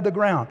right out of the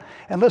ground.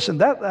 And listen,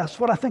 that's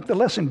what I think the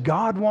lesson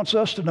God wants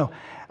us to know.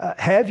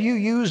 Have you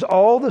used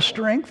all the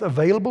strength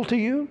available to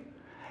you?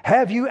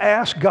 Have you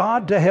asked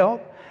God to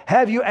help?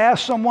 Have you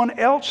asked someone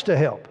else to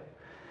help?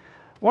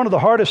 One of the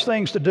hardest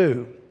things to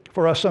do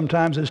for us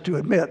sometimes is to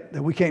admit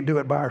that we can't do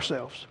it by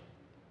ourselves.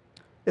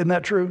 Isn't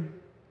that true?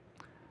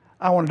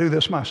 I want to do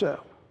this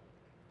myself.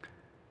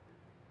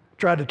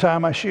 tried to tie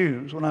my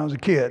shoes when I was a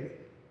kid.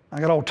 I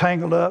got all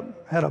tangled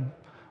up, had a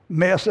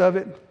mess of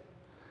it,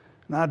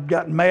 and I'd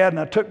gotten mad and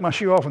I took my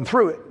shoe off and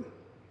threw it.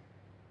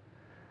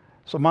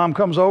 So Mom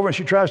comes over and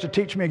she tries to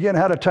teach me again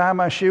how to tie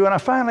my shoe, and I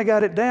finally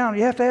got it down.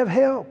 You have to have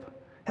help.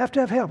 Have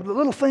to have help. The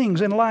little things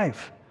in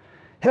life.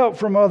 Help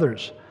from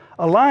others.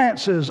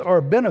 Alliances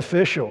are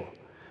beneficial.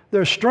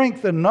 There's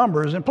strength in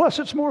numbers, and plus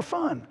it's more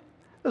fun.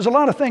 There's a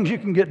lot of things you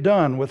can get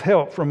done with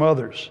help from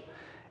others.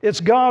 It's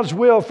God's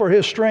will for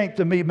His strength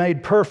to be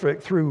made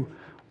perfect through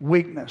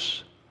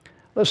weakness.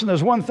 Listen,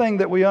 there's one thing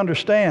that we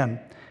understand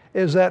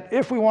is that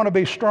if we want to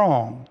be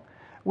strong,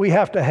 we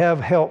have to have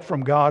help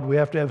from God. We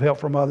have to have help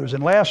from others.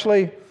 And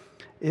lastly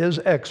is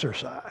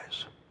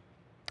exercise.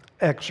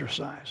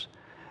 Exercise.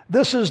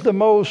 This is the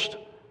most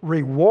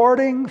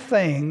rewarding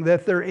thing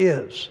that there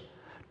is,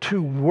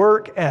 to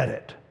work at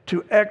it,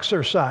 to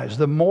exercise.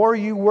 The more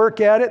you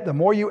work at it, the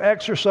more you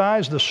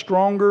exercise, the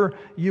stronger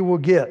you will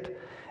get.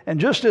 And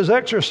just as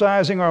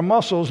exercising our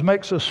muscles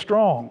makes us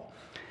strong,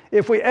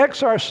 if we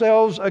X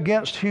ourselves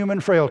against human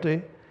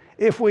frailty,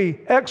 if we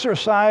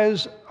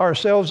exercise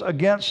ourselves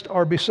against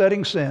our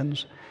besetting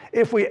sins,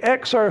 if we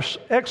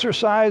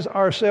exercise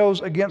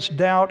ourselves against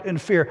doubt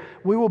and fear,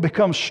 we will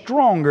become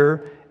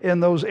stronger in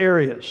those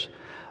areas.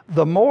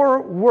 The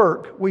more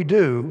work we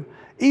do,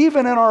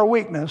 even in our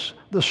weakness,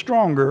 the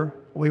stronger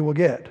we will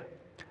get.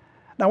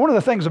 Now, one of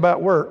the things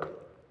about work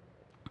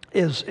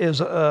is there's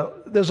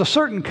a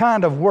certain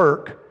kind of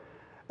work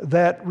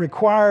that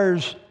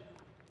requires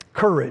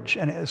courage,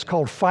 and it's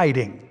called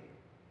fighting.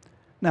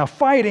 Now,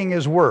 fighting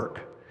is work.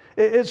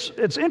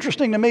 It's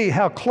interesting to me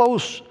how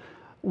close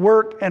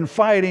work and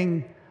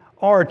fighting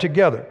are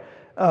together.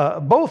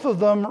 Both of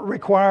them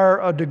require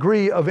a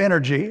degree of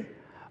energy.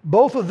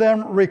 Both of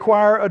them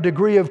require a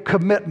degree of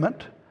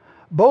commitment.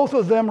 Both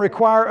of them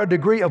require a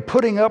degree of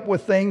putting up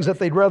with things that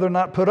they'd rather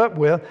not put up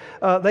with.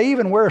 They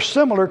even wear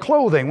similar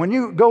clothing. When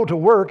you go to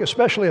work,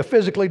 especially a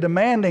physically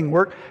demanding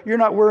work, you're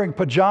not wearing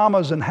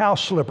pajamas and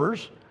house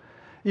slippers.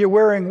 You're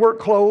wearing work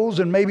clothes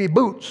and maybe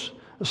boots.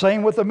 The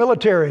same with the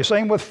military,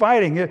 same with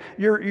fighting.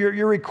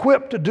 You're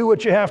equipped to do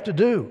what you have to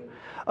do.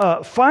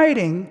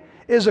 Fighting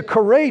is a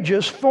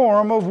courageous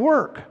form of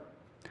work.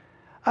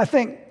 I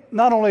think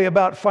not only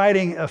about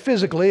fighting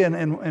physically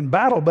in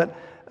battle, but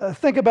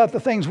think about the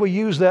things we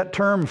use that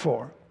term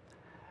for.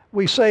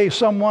 We say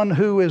someone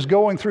who is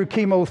going through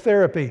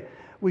chemotherapy,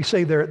 we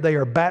say they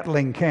are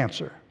battling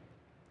cancer.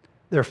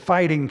 They're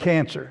fighting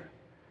cancer.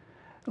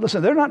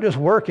 Listen, they're not just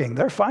working,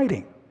 they're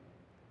fighting.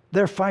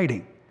 They're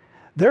fighting.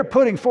 They're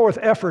putting forth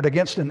effort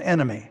against an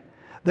enemy.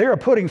 They are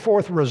putting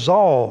forth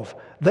resolve.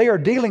 They are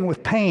dealing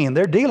with pain.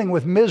 They're dealing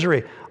with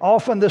misery.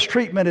 Often this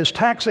treatment is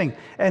taxing,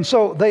 and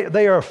so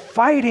they are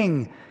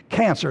fighting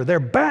cancer.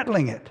 They're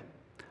battling it.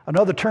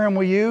 Another term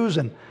we use,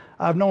 and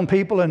I've known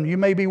people, and you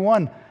may be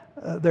one,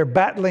 they're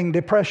battling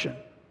depression.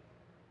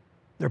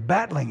 They're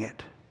battling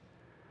it.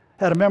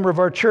 Had a member of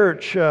our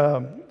church,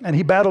 and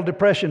he battled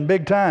depression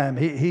big time.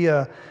 He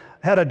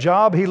had a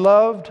job he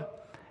loved,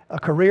 a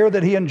career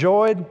that he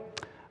enjoyed,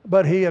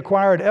 but he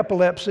acquired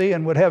epilepsy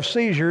and would have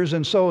seizures,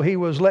 and so he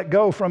was let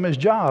go from his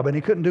job, and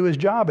he couldn't do his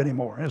job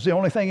anymore. It was the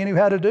only thing he knew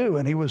how to do,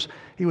 and he was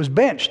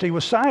benched, he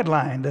was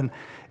sidelined, and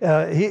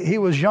he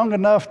was young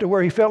enough to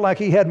where he felt like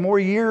he had more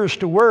years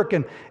to work,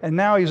 and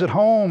now he's at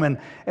home, and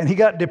he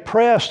got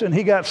depressed, and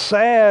he got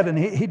sad, and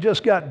he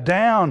just got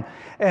down,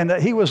 and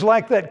he was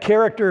like that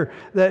character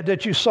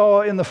that you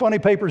saw in the funny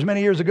papers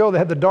many years ago that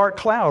had the dark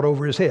cloud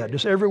over his head.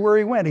 Just everywhere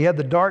he went, he had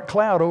the dark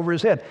cloud over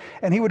his head,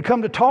 and he would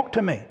come to talk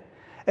to me.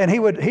 And he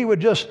would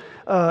just,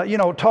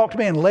 talk to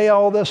me and lay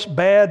all this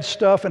bad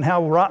stuff and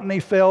how rotten he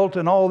felt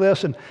and all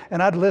this. And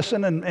I'd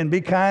listen and be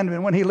kind.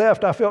 And when he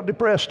left, I felt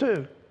depressed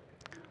too.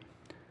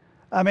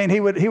 I mean, he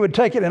would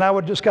take it, and I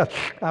was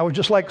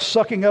just like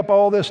sucking up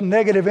all this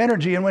negative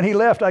energy. And when he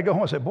left, I'd go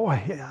home and say,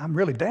 boy, yeah, I'm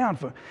really down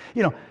for,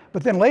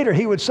 But then later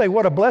he would say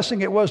what a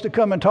blessing it was to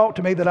come and talk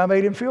to me, that I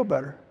made him feel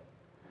better.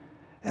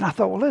 And I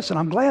thought, well, listen,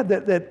 I'm glad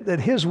that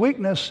his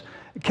weakness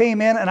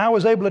came in and I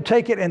was able to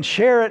take it and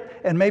share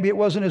it, and maybe it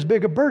wasn't as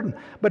big a burden.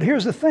 But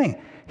here's the thing.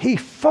 He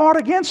fought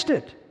against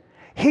it.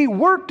 He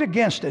worked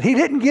against it. He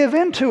didn't give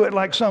in to it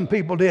like some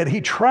people did. He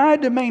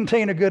tried to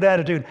maintain a good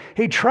attitude.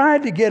 He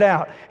tried to get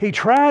out. He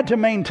tried to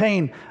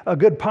maintain a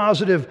good,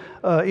 positive,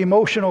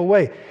 emotional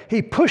way.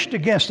 He pushed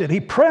against it. He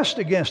pressed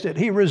against it.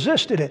 He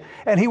resisted it.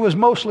 And he was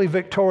mostly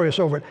victorious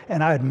over it.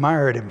 And I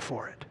admired him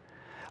for it.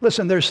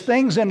 Listen, there's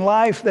things in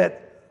life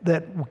that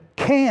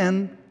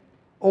can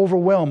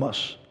overwhelm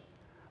us.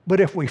 But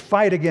if we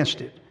fight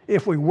against it,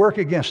 if we work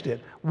against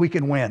it, we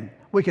can win.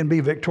 We can be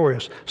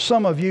victorious.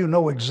 Some of you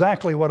know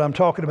exactly what I'm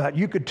talking about.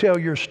 You could tell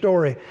your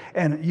story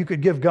and you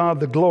could give God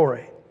the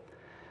glory.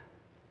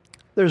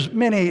 There's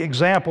many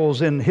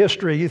examples in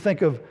history. You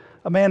think of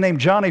a man named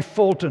Johnny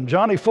Fulton.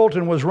 Johnny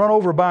Fulton was run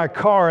over by a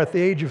car at the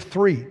age of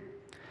 3.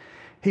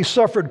 He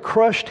suffered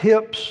crushed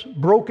hips,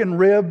 broken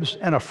ribs,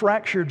 and a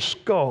fractured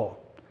skull,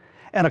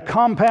 and a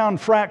compound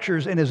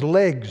fractures in his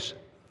legs.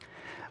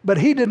 But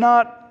he did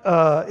not,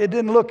 it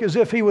didn't look as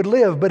if he would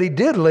live, but he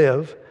did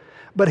live.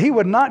 But he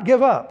would not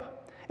give up.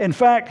 In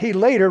fact, he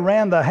later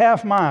ran the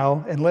half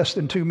mile in less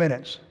than 2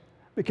 minutes,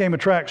 became a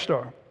track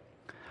star.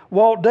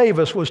 Walt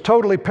Davis was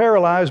totally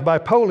paralyzed by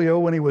polio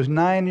when he was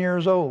 9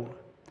 years old.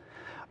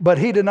 But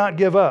he did not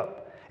give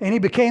up, and he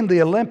became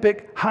the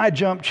Olympic high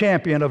jump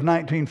champion of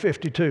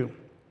 1952.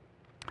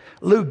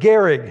 Lou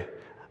Gehrig,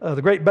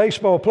 the great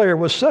baseball player,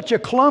 was such a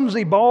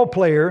clumsy ball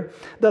player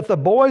that the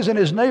boys in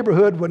his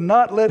neighborhood would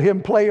not let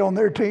him play on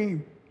their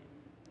team.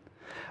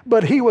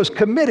 But he was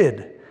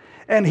committed,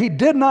 and he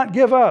did not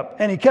give up,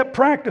 and he kept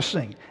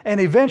practicing, and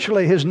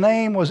eventually his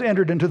name was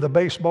entered into the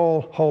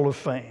Baseball Hall of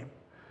Fame.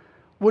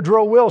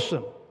 Woodrow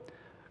Wilson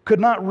could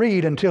not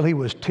read until he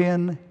was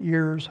 10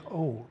 years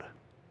old.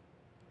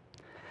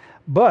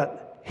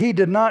 But he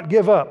did not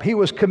give up. He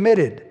was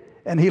committed,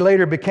 and he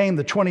later became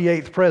the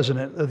 28th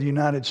President of the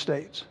United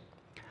States.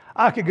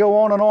 I could go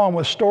on and on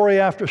with story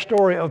after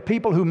story of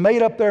people who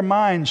made up their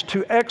minds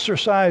to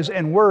exercise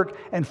and work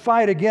and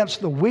fight against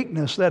the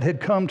weakness that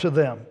had come to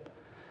them.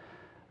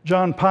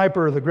 John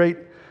Piper, the great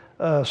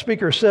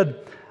speaker, said,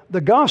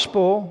 "The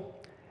gospel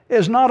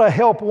is not a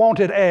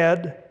help-wanted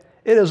ad,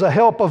 it is a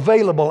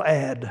help-available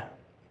ad.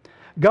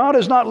 God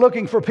is not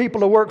looking for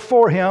people to work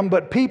for Him,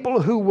 but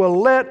people who will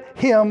let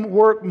Him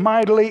work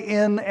mightily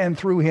in and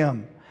through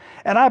Him."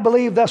 And I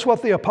believe that's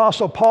what the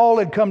Apostle Paul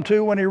had come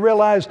to when he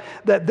realized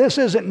that this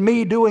isn't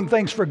me doing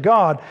things for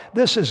God.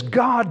 This is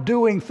God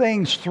doing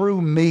things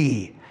through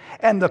me.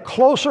 And the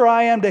closer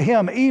I am to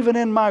Him, even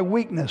in my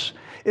weakness,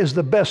 is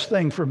the best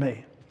thing for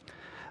me.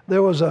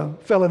 There was a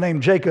fellow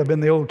named Jacob in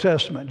the Old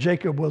Testament.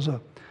 Jacob was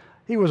a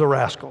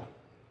rascal.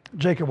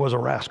 Jacob was a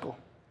rascal.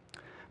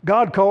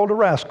 God called a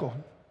rascal.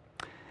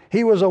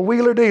 He was a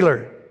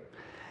wheeler-dealer.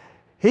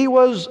 He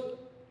was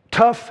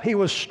tough, he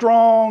was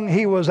strong,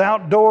 he was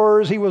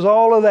outdoors, he was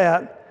all of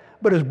that,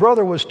 but his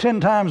brother was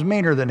 10 times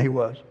meaner than he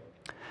was.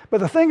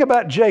 But the thing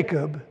about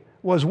Jacob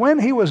was when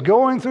he was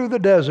going through the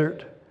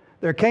desert,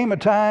 there came a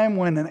time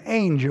when an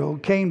angel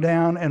came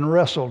down and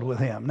wrestled with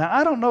him. Now,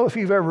 I don't know if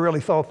you've ever really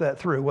thought that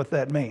through, what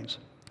that means.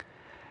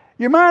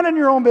 You're minding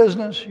your own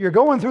business, you're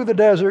going through the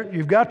desert,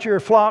 you've got your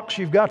flocks,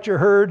 you've got your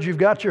herds, you've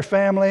got your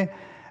family,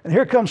 and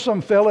here comes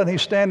some fella and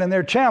he's standing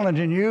there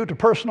challenging you to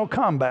personal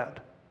combat.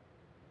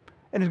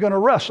 And he's going to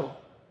wrestle.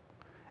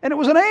 And it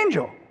was an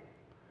angel.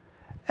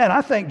 And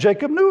I think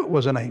Jacob knew it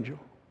was an angel.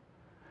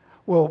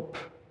 Well,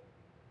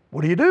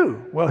 what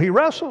do? Well, he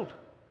wrestled.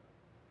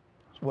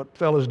 That's what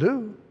fellas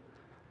do.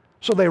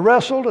 So they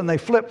wrestled and they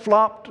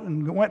flip-flopped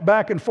and went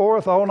back and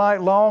forth all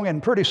night long,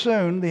 and pretty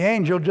soon the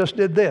angel just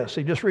did this.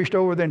 He just reached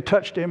over there and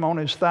touched him on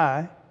his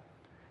thigh,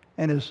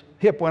 and his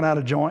hip went out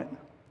of joint.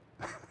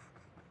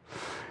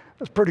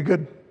 That's a pretty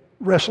good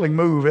wrestling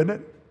move, isn't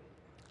it?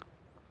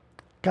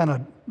 Kind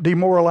of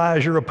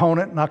demoralize your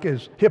opponent, knock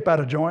his hip out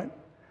of joint.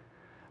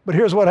 But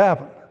here's what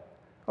happened.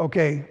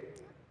 Okay,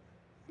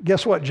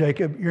 guess what,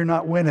 Jacob? You're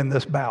not winning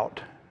this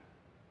bout.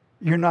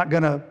 You're not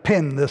going to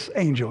pin this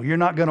angel. You're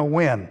not going to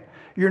win.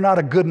 You're not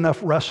a good enough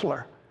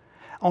wrestler.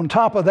 On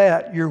top of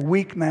that, you're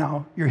weak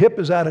now. Your hip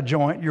is out of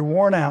joint. You're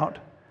worn out.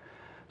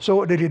 So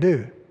what did he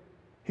do?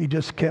 He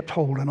just kept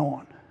holding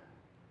on.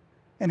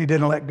 And he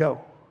didn't let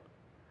go.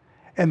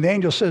 And the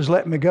angel says,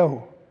 "Let me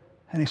go."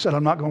 And he said,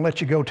 "I'm not going to let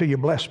you go till you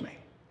bless me."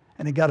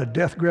 And he got a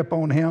death grip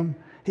on him.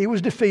 He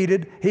was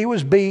defeated. He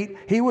was beat.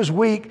 He was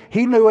weak.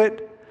 He knew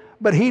it.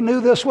 But he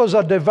knew this was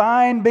a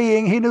divine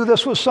being. He knew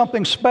this was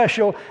something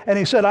special. And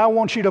he said, "I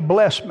want you to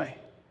bless me."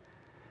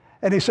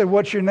 And he said,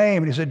 "What's your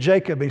name?" And he said,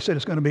 "Jacob." And he said,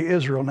 "It's going to be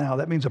Israel now."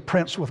 That means a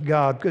prince with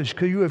God, because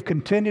you have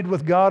contended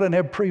with God and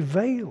have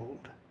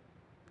prevailed.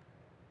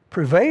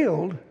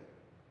 Prevailed?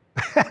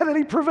 How did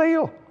he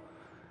prevail?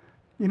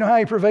 You know how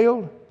he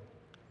prevailed?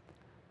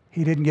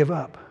 He didn't give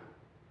up.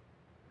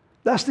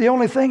 That's the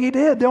only thing he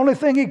did, the only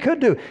thing he could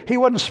do. He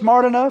wasn't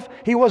smart enough.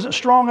 He wasn't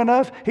strong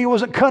enough. He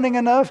wasn't cunning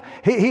enough.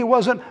 He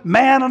wasn't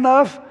man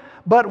enough.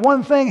 But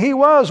one thing he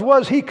was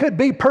he could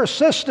be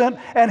persistent,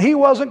 and he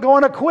wasn't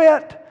going to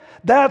quit.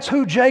 That's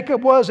who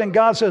Jacob was, and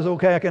God says,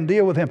 "Okay, I can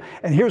deal with him."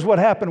 And here's what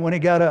happened when he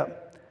got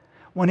up.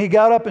 When he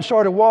got up and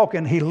started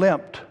walking, he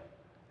limped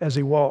as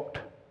he walked.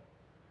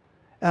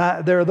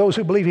 And there are those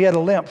who believe he had a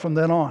limp from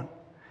then on.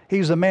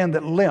 He's the man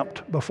that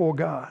limped before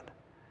God.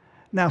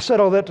 Now, I said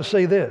all that to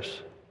say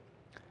this.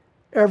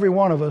 Every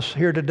one of us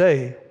here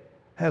today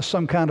has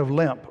some kind of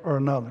limp or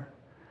another.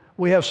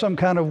 We have some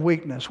kind of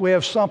weakness. We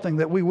have something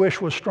that we wish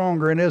was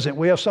stronger and isn't.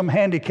 We have some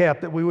handicap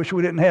that we wish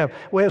we didn't have.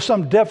 We have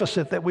some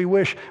deficit that we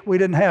wish we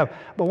didn't have.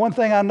 But one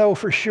thing I know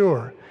for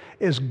sure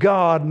is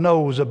God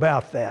knows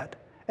about that,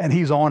 and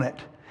He's on it.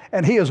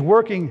 And He is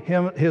working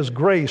His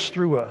grace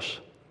through us.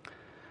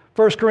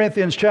 1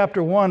 Corinthians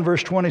chapter 1,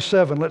 verse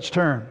 27. Let's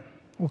turn.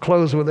 We'll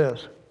close with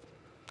this.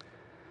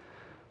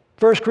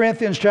 1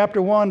 Corinthians chapter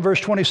 1,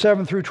 verse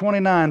 27 through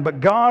 29.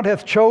 "But God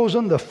hath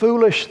chosen the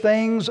foolish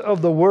things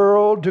of the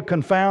world to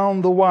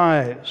confound the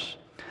wise.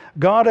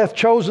 God hath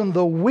chosen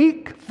the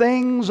weak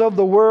things of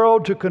the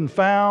world to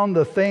confound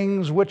the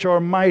things which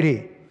are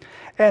mighty.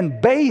 And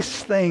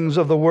base things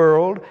of the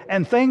world,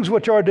 and things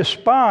which are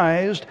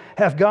despised,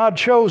 hath God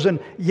chosen,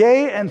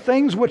 yea, and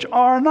things which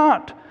are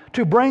not,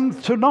 to bring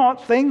to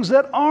naught things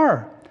that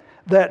are,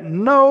 that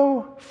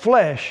no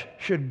flesh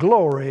should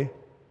glory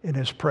in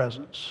his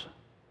presence.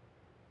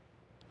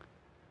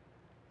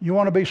 You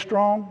want to be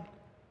strong?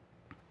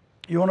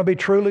 You want to be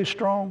truly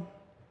strong?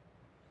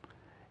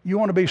 You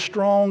want to be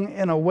strong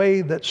in a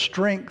way that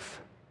strength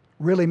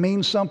really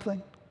means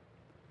something?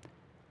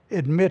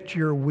 Admit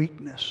your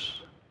weakness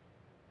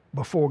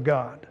before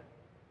God.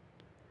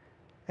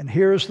 And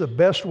here's the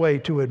best way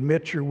to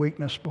admit your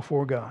weakness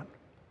before God.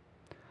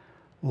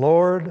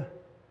 Lord,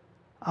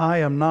 I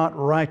am not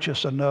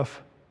righteous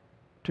enough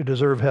to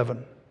deserve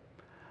heaven.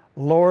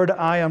 Lord,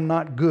 I am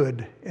not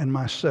good in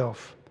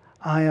myself.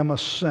 I am a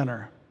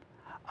sinner.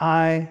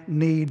 I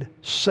need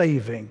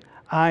saving.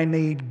 I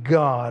need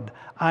God.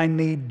 I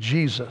need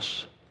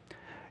Jesus.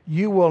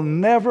 You will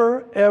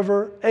never,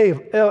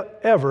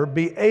 ever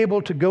be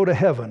able to go to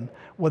heaven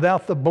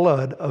without the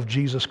blood of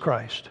Jesus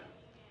Christ.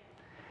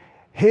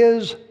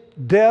 His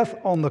death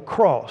on the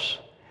cross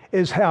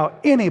is how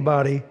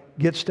anybody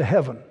gets to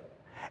heaven.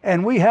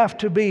 And we have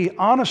to be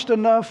honest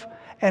enough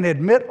and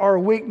admit our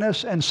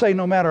weakness and say,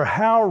 no matter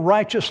how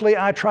righteously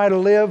I try to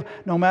live,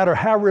 no matter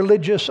how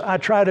religious I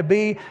try to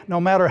be,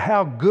 no matter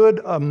how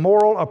good a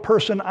moral a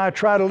person I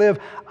try to live,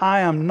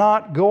 I am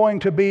not going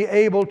to be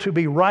able to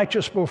be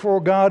righteous before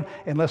God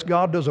unless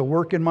God does a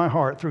work in my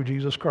heart through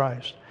Jesus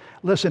Christ.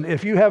 Listen,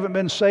 if you haven't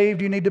been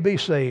saved, you need to be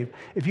saved.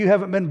 If you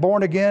haven't been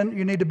born again,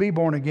 you need to be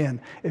born again.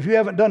 If you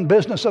haven't done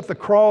business at the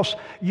cross,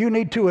 you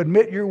need to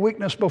admit your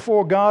weakness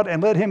before God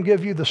and let Him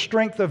give you the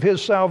strength of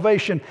His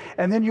salvation.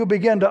 And then you'll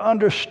begin to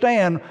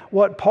understand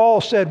what Paul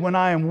said, when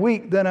I am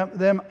weak, then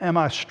am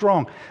I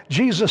strong.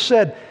 Jesus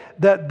said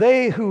that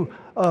they who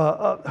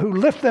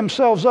lift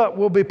themselves up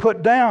will be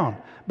put down,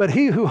 but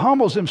he who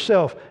humbles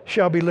himself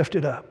shall be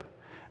lifted up.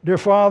 Dear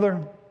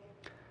Father,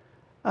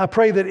 I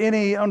pray that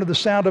any under the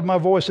sound of my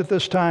voice at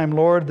this time,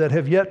 Lord, that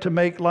have yet to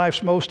make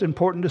life's most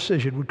important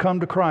decision would come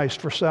to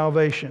Christ for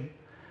salvation,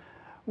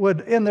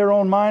 would in their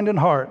own mind and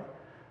heart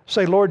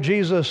say, Lord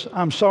Jesus,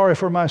 I'm sorry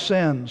for my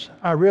sins.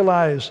 I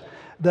realize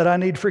that I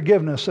need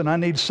forgiveness and I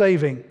need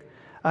saving.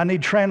 I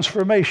need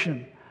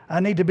transformation.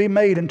 I need to be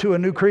made into a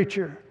new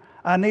creature.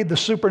 I need the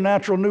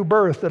supernatural new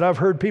birth that I've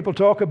heard people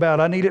talk about.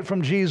 I need it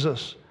from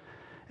Jesus.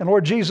 And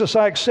Lord Jesus,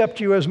 I accept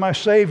you as my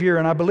Savior,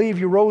 and I believe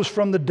you rose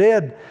from the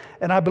dead,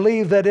 and I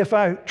believe that if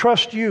I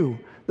trust you,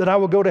 that I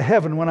will go to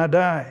heaven when I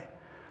die.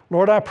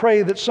 Lord, I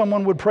pray that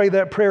someone would pray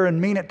that prayer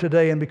and mean it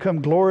today and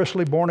become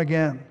gloriously born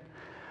again.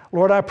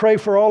 Lord, I pray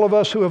for all of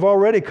us who have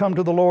already come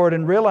to the Lord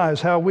and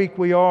realize how weak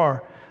we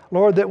are.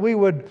 Lord, that we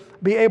would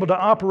be able to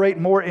operate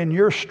more in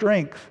your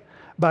strength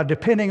by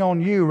depending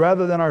on you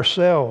rather than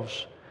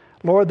ourselves.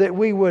 Lord, that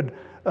we would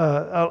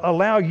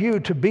allow you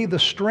to be the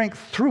strength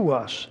through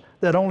us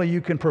that only you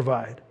can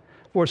provide.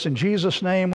 For it's in Jesus' name